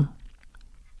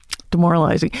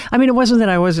demoralizing. I mean, it wasn't that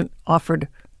I wasn't offered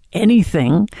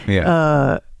anything,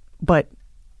 but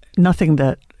nothing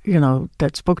that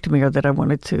that spoke to me or that I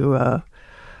wanted to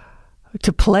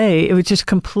play. It was just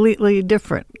completely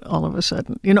different all of a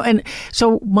sudden, And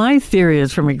so my theory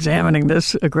is, from examining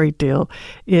this a great deal,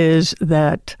 is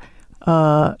that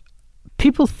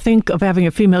people think of having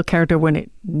a female character when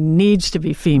it needs to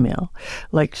be female,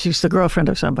 like she's the girlfriend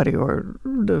of somebody or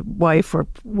the wife or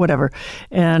whatever,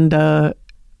 and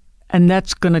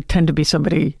that's going to tend to be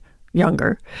somebody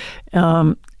younger,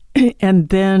 and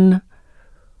then.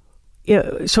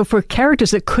 Yeah, so for characters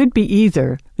that could be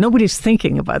either, nobody's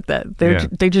thinking about that.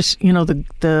 They just,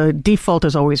 the default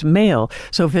is always male.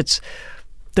 So if it's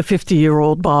the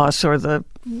 50-year-old boss or the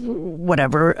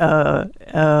whatever,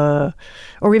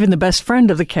 or even the best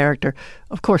friend of the character,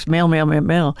 of course,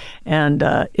 male. And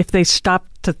if they stop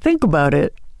to think about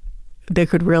it, they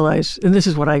could realize, and this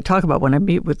is what I talk about when I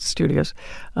meet with studios,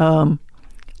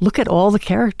 look at all the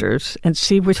characters and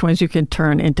see which ones you can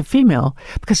turn into female,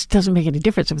 because it doesn't make any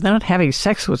difference. If they're not having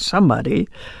sex with somebody,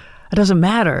 it doesn't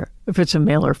matter if it's a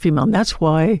male or female. And that's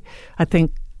why I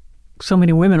think so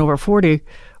many women over 40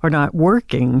 are not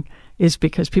working, is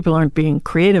because people aren't being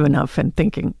creative enough and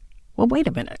thinking, well, wait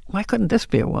a minute, why couldn't this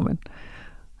be a woman?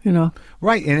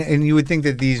 Right. And you would think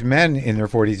that these men in their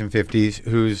 40s and 50s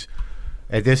who's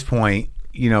at this point,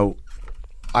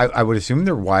 I would assume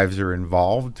their wives are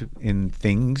involved in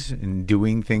things and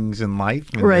doing things in life.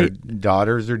 And right. Their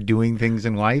daughters are doing things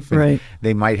in life. And right.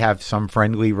 They might have some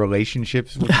friendly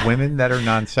relationships with women that are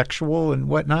non-sexual and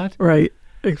whatnot. Right.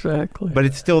 Exactly. But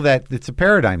it's still it's a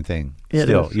paradigm thing.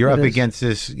 You're up against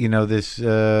this,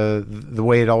 the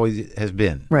way it always has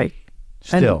been. Right.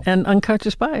 Still. And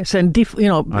unconscious bias. And,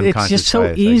 it's just so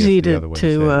bias, easy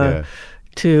to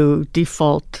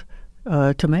default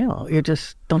to male. You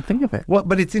just don't think of it. Well,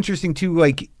 but it's interesting too.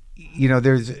 I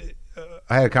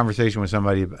had a conversation with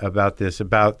somebody about this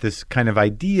kind of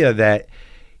idea that,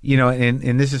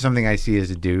 and this is something I see as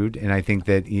a dude, and I think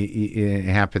that it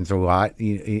happens a lot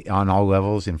on all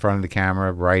levels, in front of the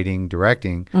camera, writing,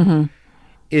 directing,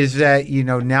 is that,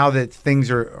 now that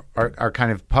things are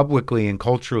kind of publicly and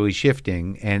culturally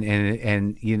shifting,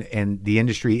 and the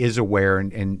industry is aware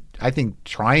and I think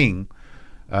trying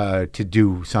to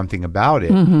do something about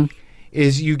it,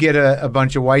 is you get a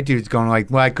bunch of white dudes going like,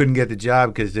 well, I couldn't get the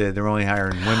job because they're only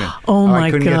hiring women. Oh, my God.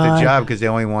 I couldn't get the job because they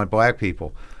only want black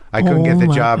people. I couldn't get the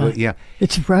job. God. Yeah,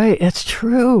 it's right. It's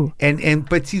true.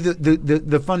 But see,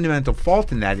 the fundamental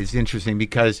fault in that is interesting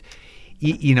because,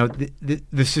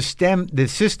 the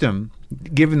system,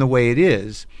 given the way it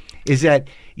is that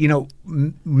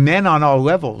men on all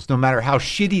levels, no matter how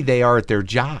shitty they are at their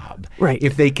job, right,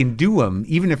 if they can do them,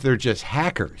 even if they're just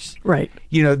hackers, right,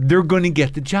 they're going to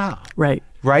get the job, right.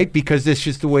 Right, because that's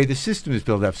just the way the system is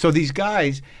built up. So these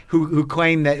guys who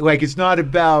claim that it's not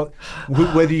about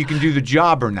whether you can do the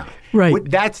job or not. Right.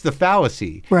 That's the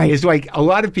fallacy. Right. It's a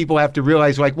lot of people have to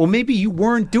realize well, maybe you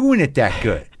weren't doing it that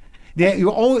good.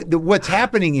 What's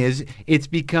happening is it's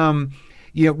become,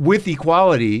 with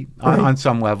equality on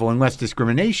some level and less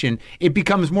discrimination, it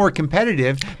becomes more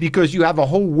competitive because you have a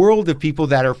whole world of people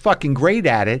that are fucking great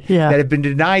at it, that have been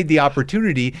denied the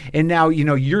opportunity, and now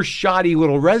your shoddy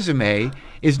little resume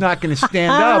is not going to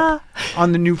stand up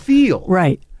on the new field.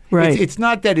 Right. Right. It's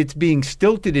not that it's being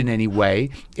stilted in any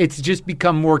way. It's just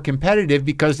become more competitive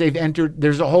because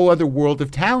there's a whole other world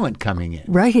of talent coming in.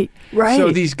 Right. Right.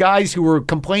 So these guys who were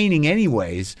complaining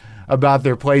anyways about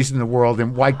their place in the world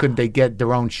and why couldn't they get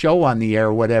their own show on the air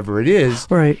or whatever it is,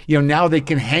 right, now they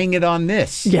can hang it on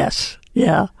this. Yes.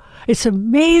 Yeah. It's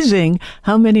amazing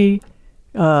how many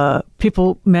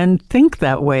men think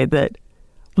that way, that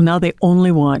now they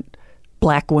only want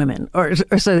black women or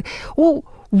say, well,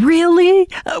 really?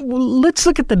 Let's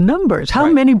look at the numbers.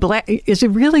 How many black? Is it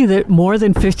really that more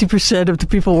than 50% of the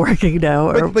people working now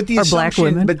are black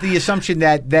women? But the assumption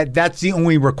that that's the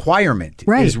only requirement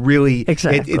is really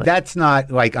exactly. That's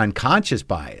not unconscious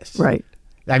bias, right?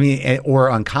 I mean,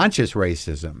 or unconscious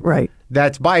racism, right?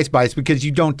 That's bias because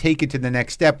you don't take it to the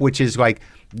next step, which is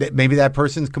maybe that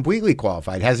person's completely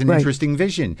qualified, has an interesting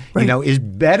vision, is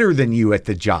better than you at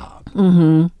the job.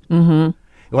 Mm-hmm. Mm-hmm.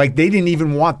 They didn't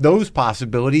even want those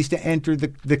possibilities to enter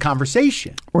the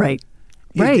conversation. Right.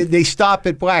 Right. They stop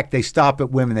at black. They stop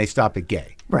at women. They stop at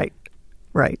gay. Right.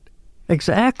 Right.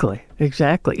 Exactly.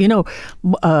 Exactly.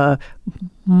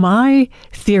 My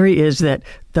theory is that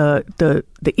the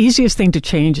easiest thing to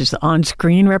change is the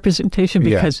on-screen representation,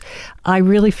 because I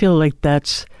really feel like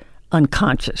that's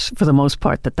unconscious for the most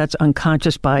part, that's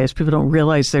unconscious bias. People don't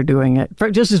realize they're doing it.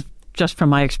 Just from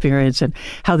my experience and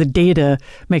how the data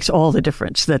makes all the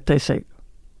difference, that they say,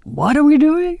 what are we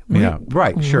doing? Yeah,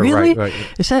 right, sure, really? Right.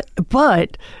 Is that,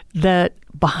 but that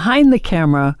behind the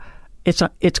camera,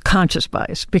 it's conscious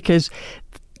bias, because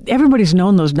everybody's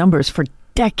known those numbers for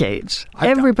decades.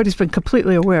 Everybody's been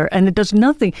completely aware, and it does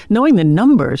nothing. Knowing the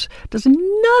numbers does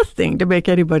nothing to make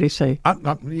anybody say,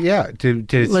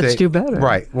 let's do better.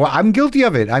 Right. Well, I'm guilty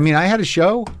of it. I mean, I had a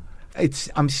show.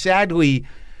 I'm sad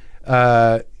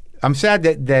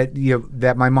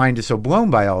that my mind is so blown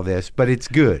by all this, but it's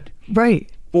good. Right.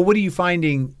 Well, what are you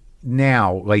finding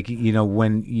now?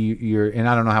 When you're, and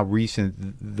I don't know how recent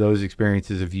those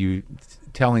experiences of you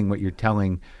telling what you're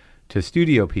telling to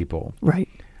studio people. Right.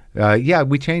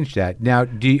 We changed that. Now,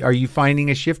 are you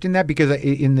finding a shift in that? Because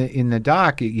in the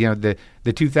doc, the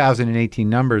 2018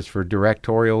 numbers for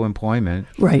directorial employment,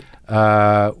 right,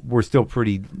 were still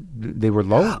they were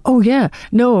low. Oh yeah,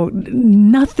 no,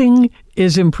 nothing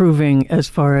is improving as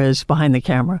far as behind the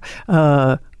camera,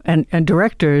 and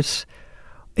directors.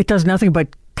 It does nothing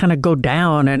but kind of go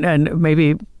down, and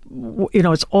maybe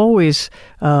it's always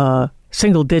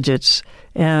single digits.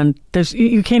 And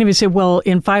you can't even say, well,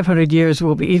 in 500 years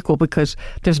we'll be equal, because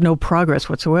there's no progress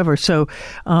whatsoever. So,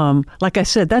 like I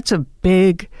said, that's a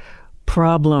big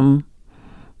problem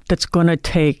that's going to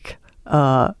take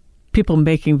people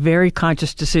making very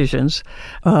conscious decisions.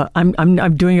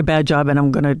 I'm doing a bad job, and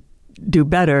I'm going to do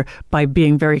better by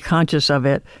being very conscious of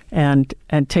it and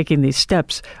taking these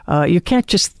steps. You can't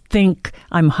just think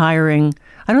I'm hiring.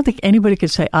 I don't think anybody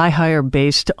could say I hire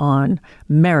based on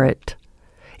merit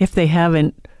if they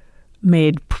haven't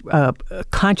made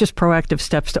conscious, proactive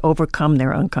steps to overcome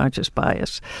their unconscious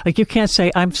bias. You can't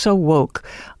say, I'm so woke,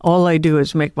 all I do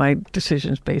is make my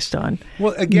decisions based on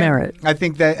merit. I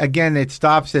think that, again, it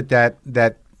stops at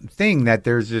that thing that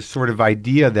there's this sort of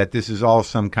idea that this is all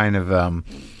some kind of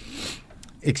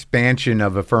expansion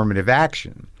of affirmative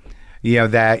action.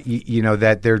 That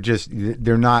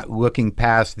they're not looking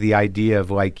past the idea of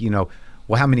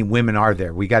well, how many women are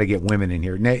there? We got to get women in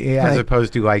here. As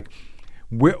opposed to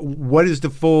what is the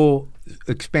full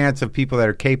expanse of people that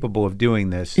are capable of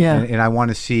doing this? Yeah. And I want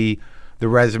to see the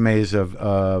resumes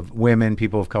of women,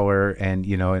 people of color, and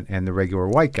and the regular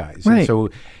white guys. Right. And so,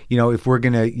 if we're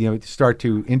going to start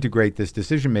to integrate this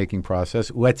decision making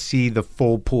process, let's see the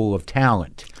full pool of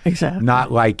talent. Exactly.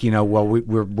 Not like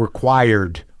we're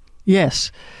required.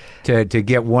 Yes. To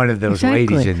get one of those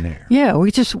ladies in there. Yeah,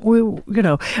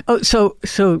 So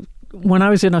when I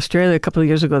was in Australia a couple of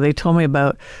years ago, they told me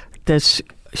about this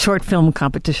short film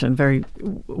competition, very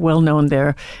well known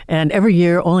there. And every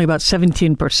year, only about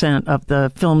 17% of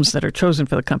the films that are chosen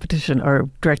for the competition are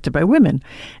directed by women.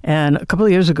 And a couple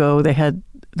of years ago, they had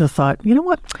the thought, you know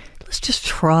what? Let's just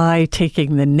try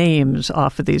taking the names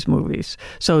off of these movies,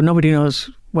 so nobody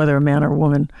knows whether a man or a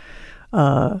woman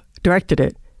directed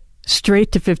it.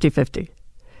 Straight to 50-50.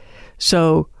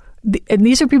 So, and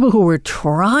these are people who were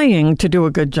trying to do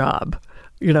a good job.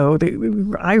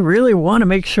 I really want to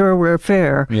make sure we're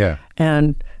fair. Yeah.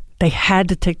 And they had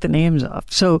to take the names off.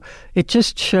 So it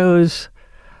just shows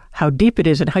how deep it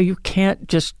is and how you can't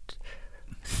just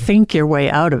think your way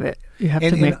out of it. You have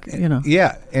to make.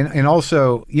 Yeah. And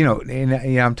also,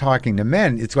 I'm talking to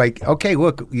men. It's like, okay,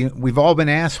 look, we've all been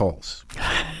assholes.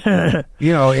 Right.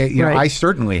 I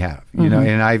certainly have,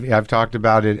 and I've talked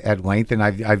about it at length, and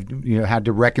I've had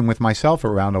to reckon with myself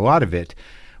around a lot of it,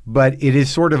 but it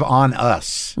is sort of on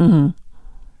us. Mm-hmm.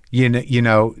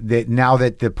 That now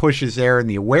that the push is there and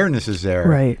the awareness is there,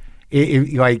 right?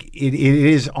 It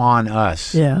is on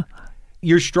us. Yeah.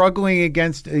 You're struggling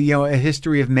against a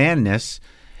history of manness,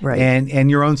 right,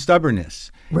 and your own stubbornness.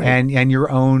 Right. And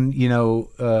your own,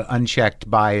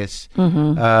 unchecked bias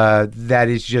that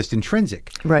is just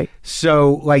intrinsic. Right.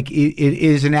 So, like, it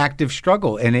is an active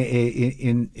struggle, and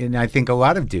in I think a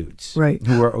lot of dudes, right,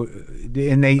 who are,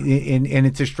 and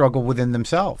it's a struggle within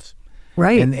themselves,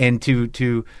 right, and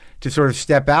to sort of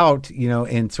step out,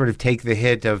 and sort of take the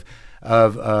hit of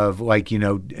like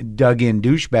dug in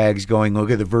douchebags going,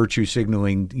 look at the virtue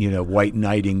signaling, white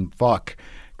knighting fuck.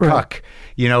 Cuck,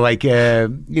 I don't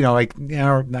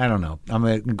know. I'm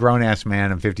a grown ass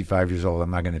man. I'm 55 years old. I'm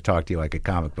not going to talk to you like a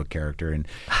comic book character. And,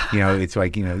 it's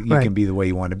like, you right, can be the way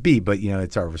you want to be, but,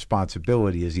 it's our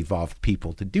responsibility as evolved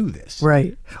people to do this.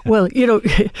 Right. Well,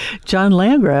 John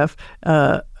Landgraf,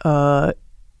 it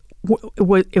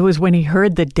was when he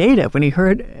heard the data, when he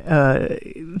heard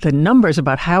the numbers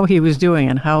about how he was doing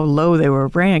and how low they were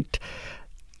ranked,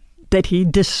 that he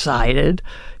decided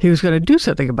he was going to do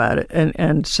something about it.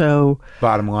 And so...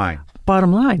 Bottom line.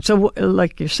 So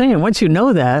like you're saying, once you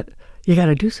know that, you got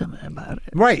to do something about it.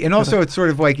 Right. And also it's sort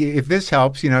of like, if this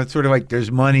helps, it's sort of like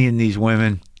there's money in these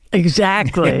women.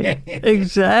 Exactly.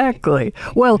 Exactly.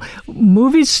 Well,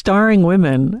 movies starring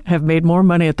women have made more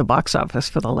money at the box office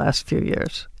for the last few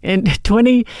years. In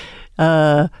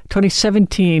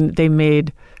 2017, they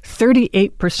made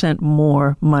 38%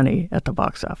 more money at the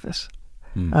box office.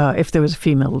 If there was a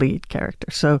female lead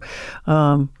character. So,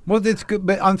 well, that's good,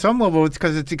 but on some level, it's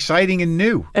because it's exciting and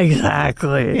new.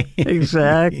 Exactly.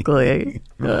 Exactly.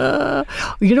 You know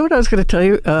what I was going to tell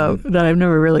you that I've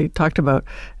never really talked about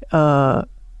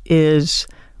is,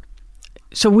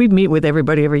 so we meet with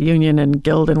everybody, every union and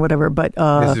guild and whatever, but...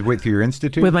 this is with your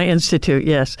institute? With my institute,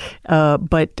 yes.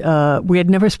 But we had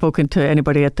never spoken to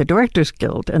anybody at the Directors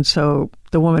Guild, and so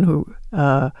the woman who,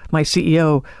 my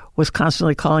CEO, was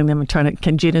constantly calling them and trying to,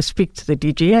 can Geena speak to the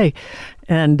DGA?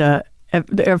 And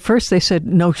at first they said,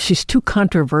 no, she's too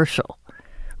controversial.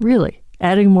 Really?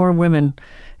 Adding more women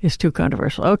is too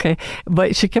controversial. Okay.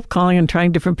 But she kept calling and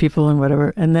trying different people and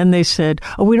whatever. And then they said,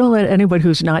 oh, we don't let anybody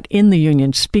who's not in the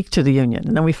union speak to the union.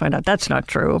 And then we find out that's not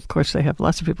true. Of course, they have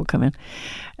lots of people come in.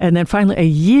 And then finally, a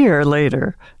year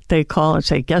later, they call and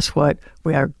say, guess what?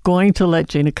 We are going to let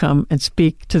Geena come and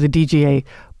speak to the DGA,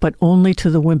 but only to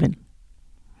the women.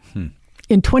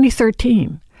 In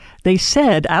 2013, they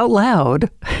said out loud,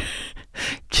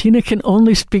 Geena can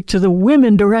only speak to the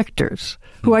women directors,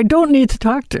 who I don't need to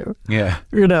talk to. Yeah.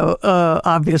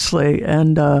 Obviously.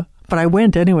 And but I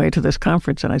went anyway to this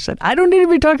conference and I said, I don't need to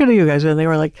be talking to you guys. And they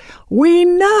were like, we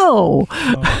know.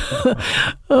 And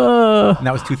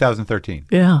that was 2013.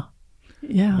 Yeah.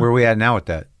 Yeah. Where are we at now with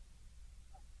that?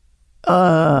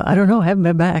 I don't know. I haven't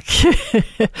been back.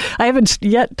 I haven't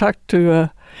yet talked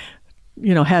to,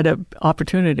 had an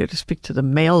opportunity to speak to the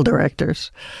male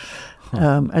directors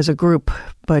as a group.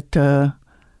 But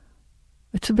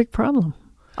it's a big problem.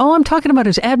 All I'm talking about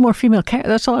is add more female characters.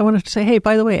 That's all I wanted to say. Hey,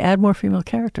 by the way, add more female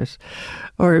characters.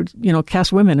 Or,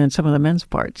 cast women in some of the men's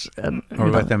parts. Or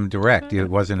let them direct. It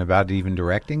wasn't about even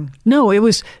directing? No, it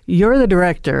was, you're the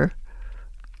director.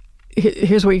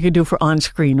 Here's what you could do for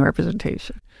on-screen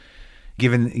representation.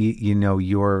 given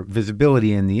your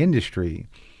visibility in the industry,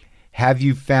 have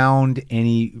you found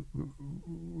any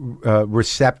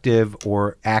receptive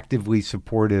or actively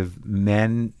supportive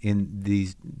men in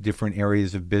these different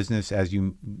areas of business as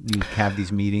you have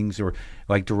these meetings, or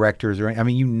like directors, or I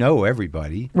mean,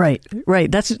 everybody. Right.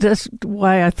 That's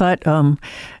why I thought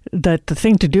that the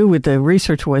thing to do with the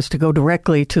research was to go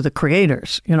directly to the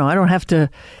creators. I don't have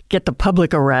to get the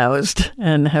public aroused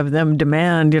and have them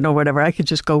demand, whatever. I could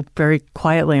just go very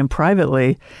quietly and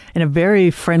privately in a very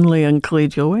friendly and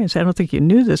collegial way and say, I don't think you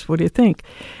knew this. What do you think?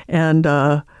 And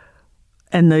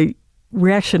the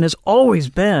reaction has always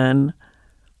been,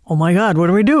 oh my God, what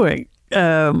are we doing?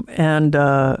 And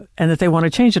that they want to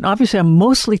change it. Obviously, I'm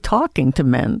mostly talking to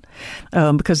men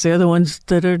because they're the ones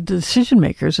that are the decision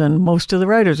makers, and most of the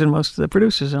writers and most of the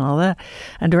producers and all that,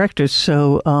 and directors.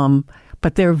 So,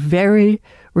 but they're very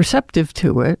receptive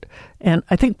to it. And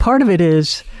I think part of it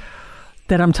is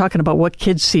that I'm talking about what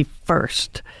kids see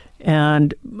first.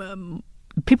 And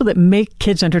people that make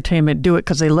kids entertainment do it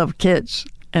because they love kids.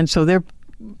 And so they're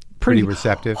pretty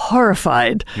receptive,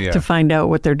 horrified to find out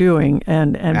what they're doing,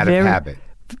 and out of habit.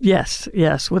 Yes,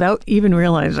 without even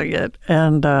realizing it,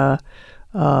 and that's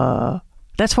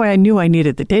why I knew I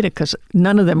needed the data, because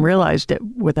none of them realized it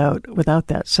without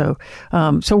that. So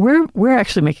we're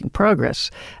actually making progress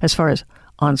as far as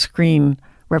on-screen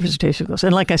representation goes,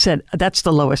 and like I said, that's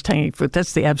the lowest hanging fruit.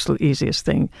 That's the absolute easiest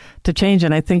thing to change,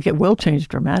 and I think it will change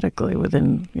dramatically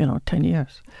within 10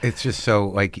 years. It's just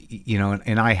so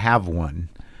and I have one.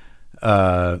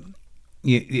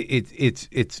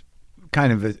 It's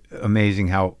kind of amazing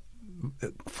how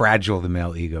fragile the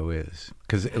male ego is,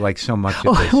 because so much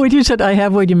of this. When you said I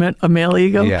have one, you meant a male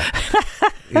ego? Yeah.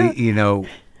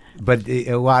 But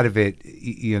a lot of it,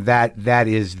 that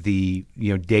is the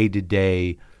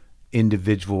day-to-day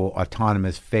individual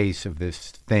autonomous face of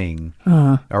this thing,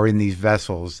 are in these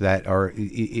vessels that are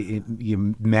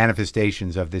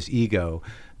manifestations of this ego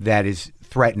that is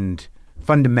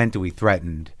fundamentally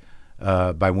threatened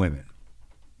by women.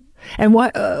 And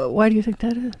why do you think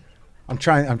that is? I'm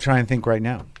trying to think right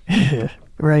now.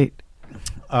 Right.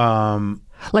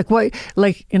 Why?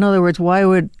 In other words, why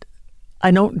would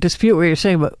I don't dispute what you're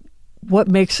saying, but what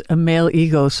makes a male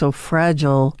ego so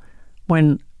fragile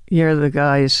when you're the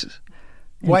guys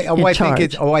in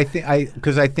charge?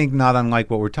 Because I think not unlike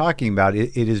what we're talking about,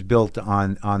 it is built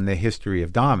on the history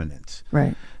of dominance.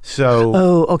 Right.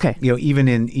 So, okay. Even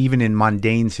in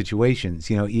mundane situations,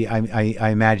 I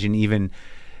imagine even,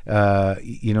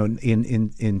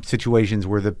 in situations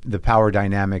where the power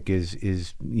dynamic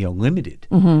is limited,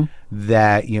 mm-hmm.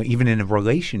 that even in a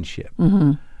relationship,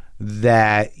 mm-hmm.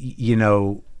 that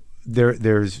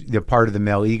there's the part of the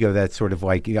male ego that's sort of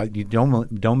like, you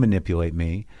don't manipulate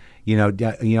me,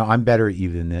 I'm better at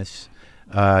you than this,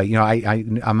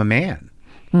 I'm a man.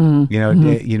 Mm-hmm.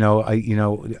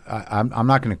 I'm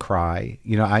not going to cry.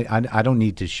 I don't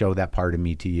need to show that part of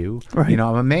me to you. Right.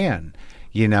 I'm a man.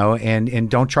 And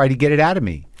don't try to get it out of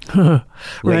me,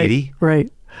 lady. Right.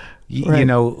 I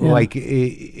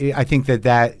think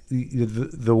that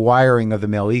the wiring of the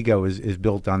male ego is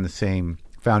built on the same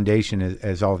foundation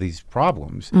as all these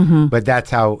problems. Mm-hmm. But that's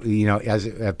how as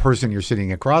a person you're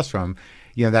sitting across from,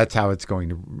 that's how it's going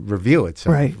to reveal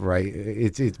itself, right?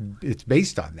 It's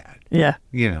based on that. Yeah.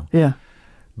 Yeah.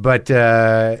 But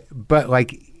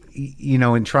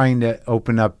in trying to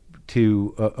open up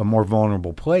to a more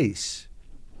vulnerable place,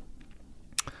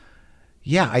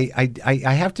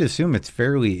 I have to assume it's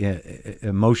fairly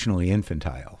emotionally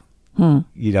infantile.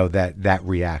 That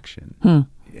reaction.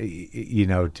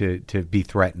 To be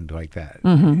threatened like that.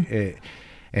 Mm-hmm.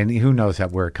 And who knows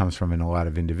where it comes from in a lot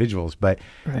of individuals, but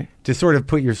to sort of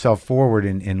put yourself forward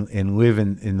and live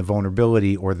in the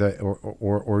vulnerability or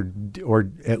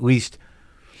at least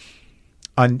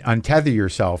untether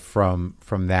yourself from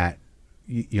that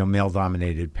male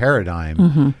dominated paradigm,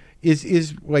 mm-hmm.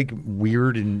 is like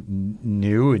weird and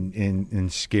new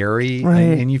and scary,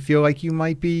 and you feel like you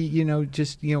might be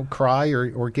just cry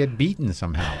or get beaten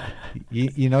somehow,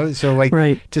 so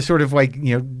to sort of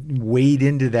wade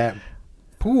into that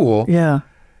pool. Yeah.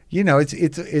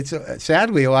 It's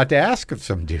sadly a lot to ask of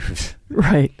some dudes.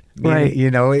 Right.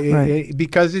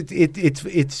 Because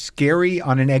it's scary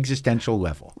on an existential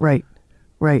level. Right.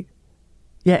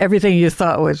 Yeah, everything you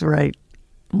thought was right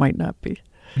might not be.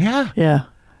 Yeah. Yeah.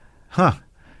 Huh.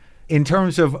 In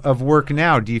terms of work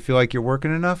now, do you feel like you're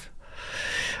working enough?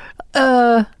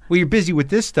 Well, you're busy with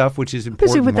this stuff, which is important.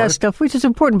 Busy with that stuff, which is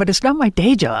important, but it's not my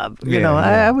day job.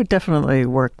 I would definitely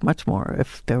work much more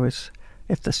if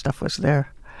the stuff was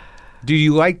there. Do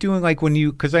you like doing like when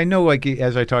you, because I know like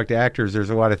as I talk to actors, there's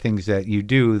a lot of things that you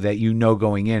do that you know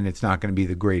going in, it's not going to be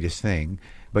the greatest thing,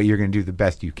 but you're going to do the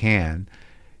best you can.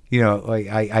 You know, like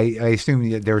I assume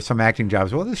that there are some acting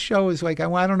jobs. Well, this show is like,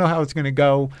 I don't know how it's going to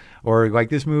go, or like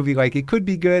this movie, like it could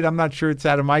be good. I'm not sure it's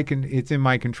out of it's in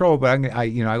my control, but I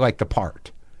like the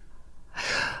part.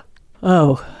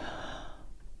 Oh.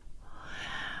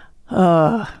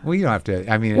 Well, you don't have to.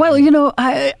 I mean, well, you know,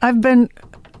 I've been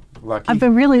lucky. I've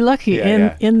been really lucky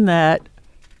Yeah, in that.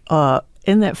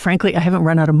 Frankly, I haven't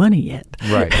run out of money yet.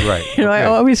 Right. You know, Okay. I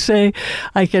always say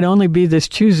I can only be this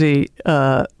choosy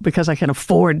because I can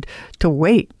afford to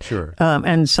wait. Sure.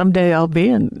 And someday I'll be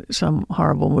in some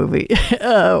horrible movie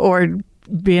or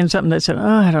be in something that said, "Oh,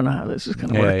 I don't know how this is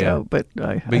going to work out," but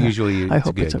usually I it's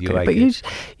hope good. it's okay. You like but it.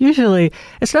 Usually,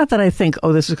 it's not that I think,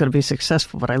 "Oh, this is going to be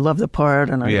successful," but I love the part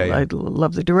and I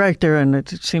love the director, and it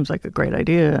seems like a great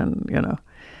idea, and you know.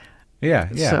 Yeah.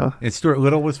 So, and Stuart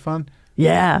Little was fun.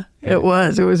 Yeah, it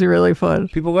was. It was really fun.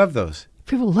 People love those.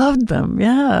 People loved them.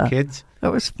 Yeah, Kids.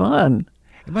 That was fun.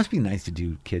 It must be nice to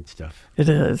do kid stuff. It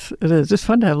is. It is. It's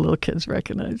fun to have little kids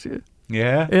recognize you.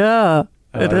 Yeah. Yeah,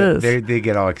 it is. They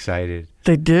get all excited.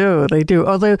 They do. They do.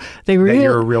 Although they really, that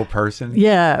you're a real person.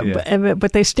 Yeah.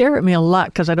 But they stare at me a lot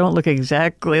because I don't look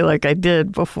exactly like I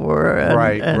did before. And,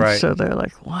 Right. So they're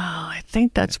like, "Wow, I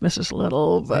think that's Mrs.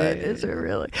 Little, but is it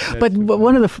really?" But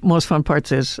one of the most fun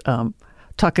parts is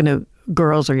talking to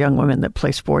girls or young women that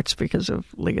play sports because of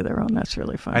League of Their Own. That's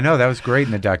really fun. I know that was great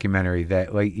in the documentary.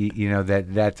 That like you know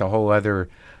that's a whole other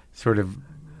sort of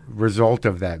result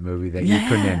of that movie that you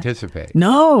couldn't anticipate.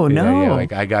 No. Yeah,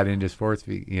 like I got into sports,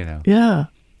 you know. Yeah,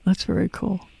 that's very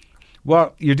cool.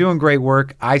 Well, you're doing great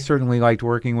work. I certainly liked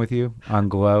working with you on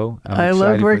Glow. I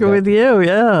loved working with you.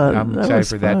 Yeah, I'm excited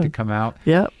for that to come out.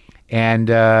 Yeah, and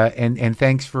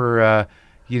thanks for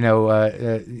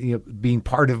being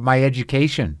part of my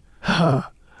education.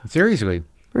 Seriously,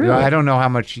 really? You know, I don't know how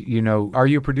much you know. Are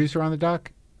you a producer on the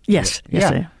doc? Yes, I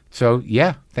am. So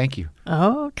yeah, thank you.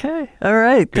 Oh, okay. All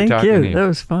right. Good Thank you. talking to you. That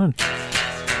was fun.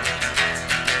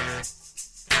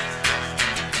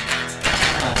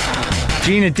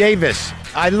 Geena Davis.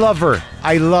 I love her.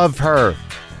 I love her.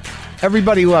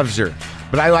 Everybody loves her.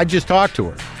 But I just talked to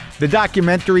her. The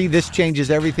documentary, This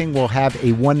Changes Everything, will have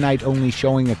a one-night-only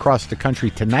showing across the country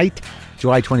tonight,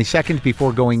 July 22nd,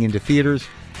 before going into theaters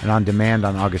and on demand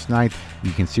on August 9th.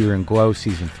 You can see her in Glow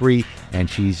Season 3, and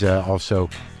she's also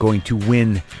going to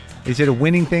win. Is it a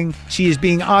winning thing? She is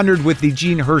being honored with the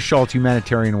Jean Hersholt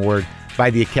Humanitarian Award by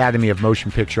the Academy of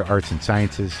Motion Picture Arts and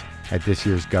Sciences at this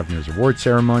year's Governor's Award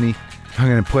ceremony. I'm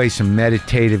going to play some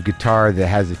meditative guitar that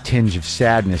has a tinge of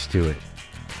sadness to it.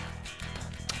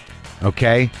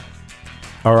 Okay?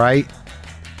 All right?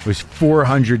 It was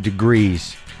 400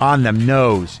 degrees on the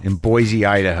nose in Boise,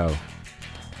 Idaho.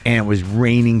 And it was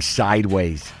raining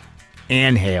sideways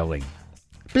and hailing.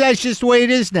 But that's just the way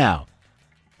it is now.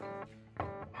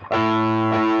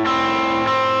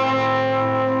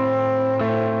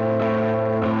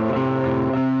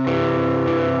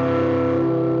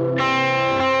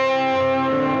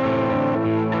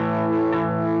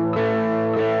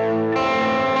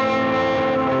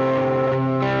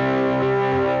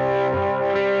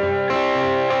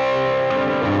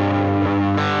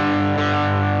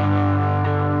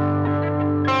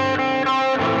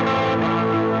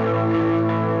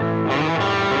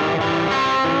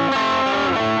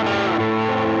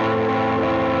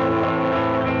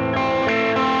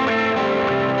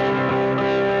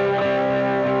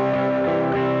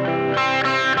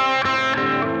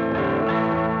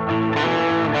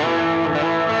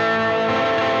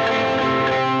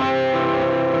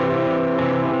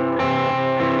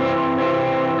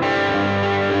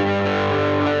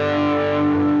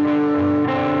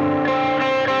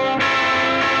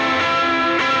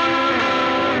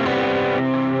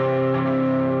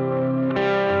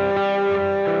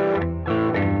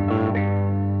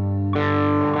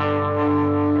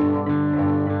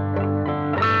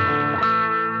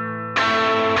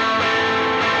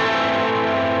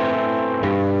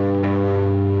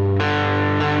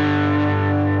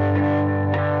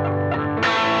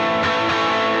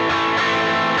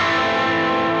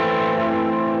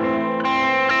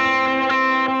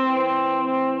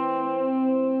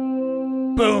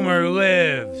 Boomer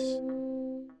lives.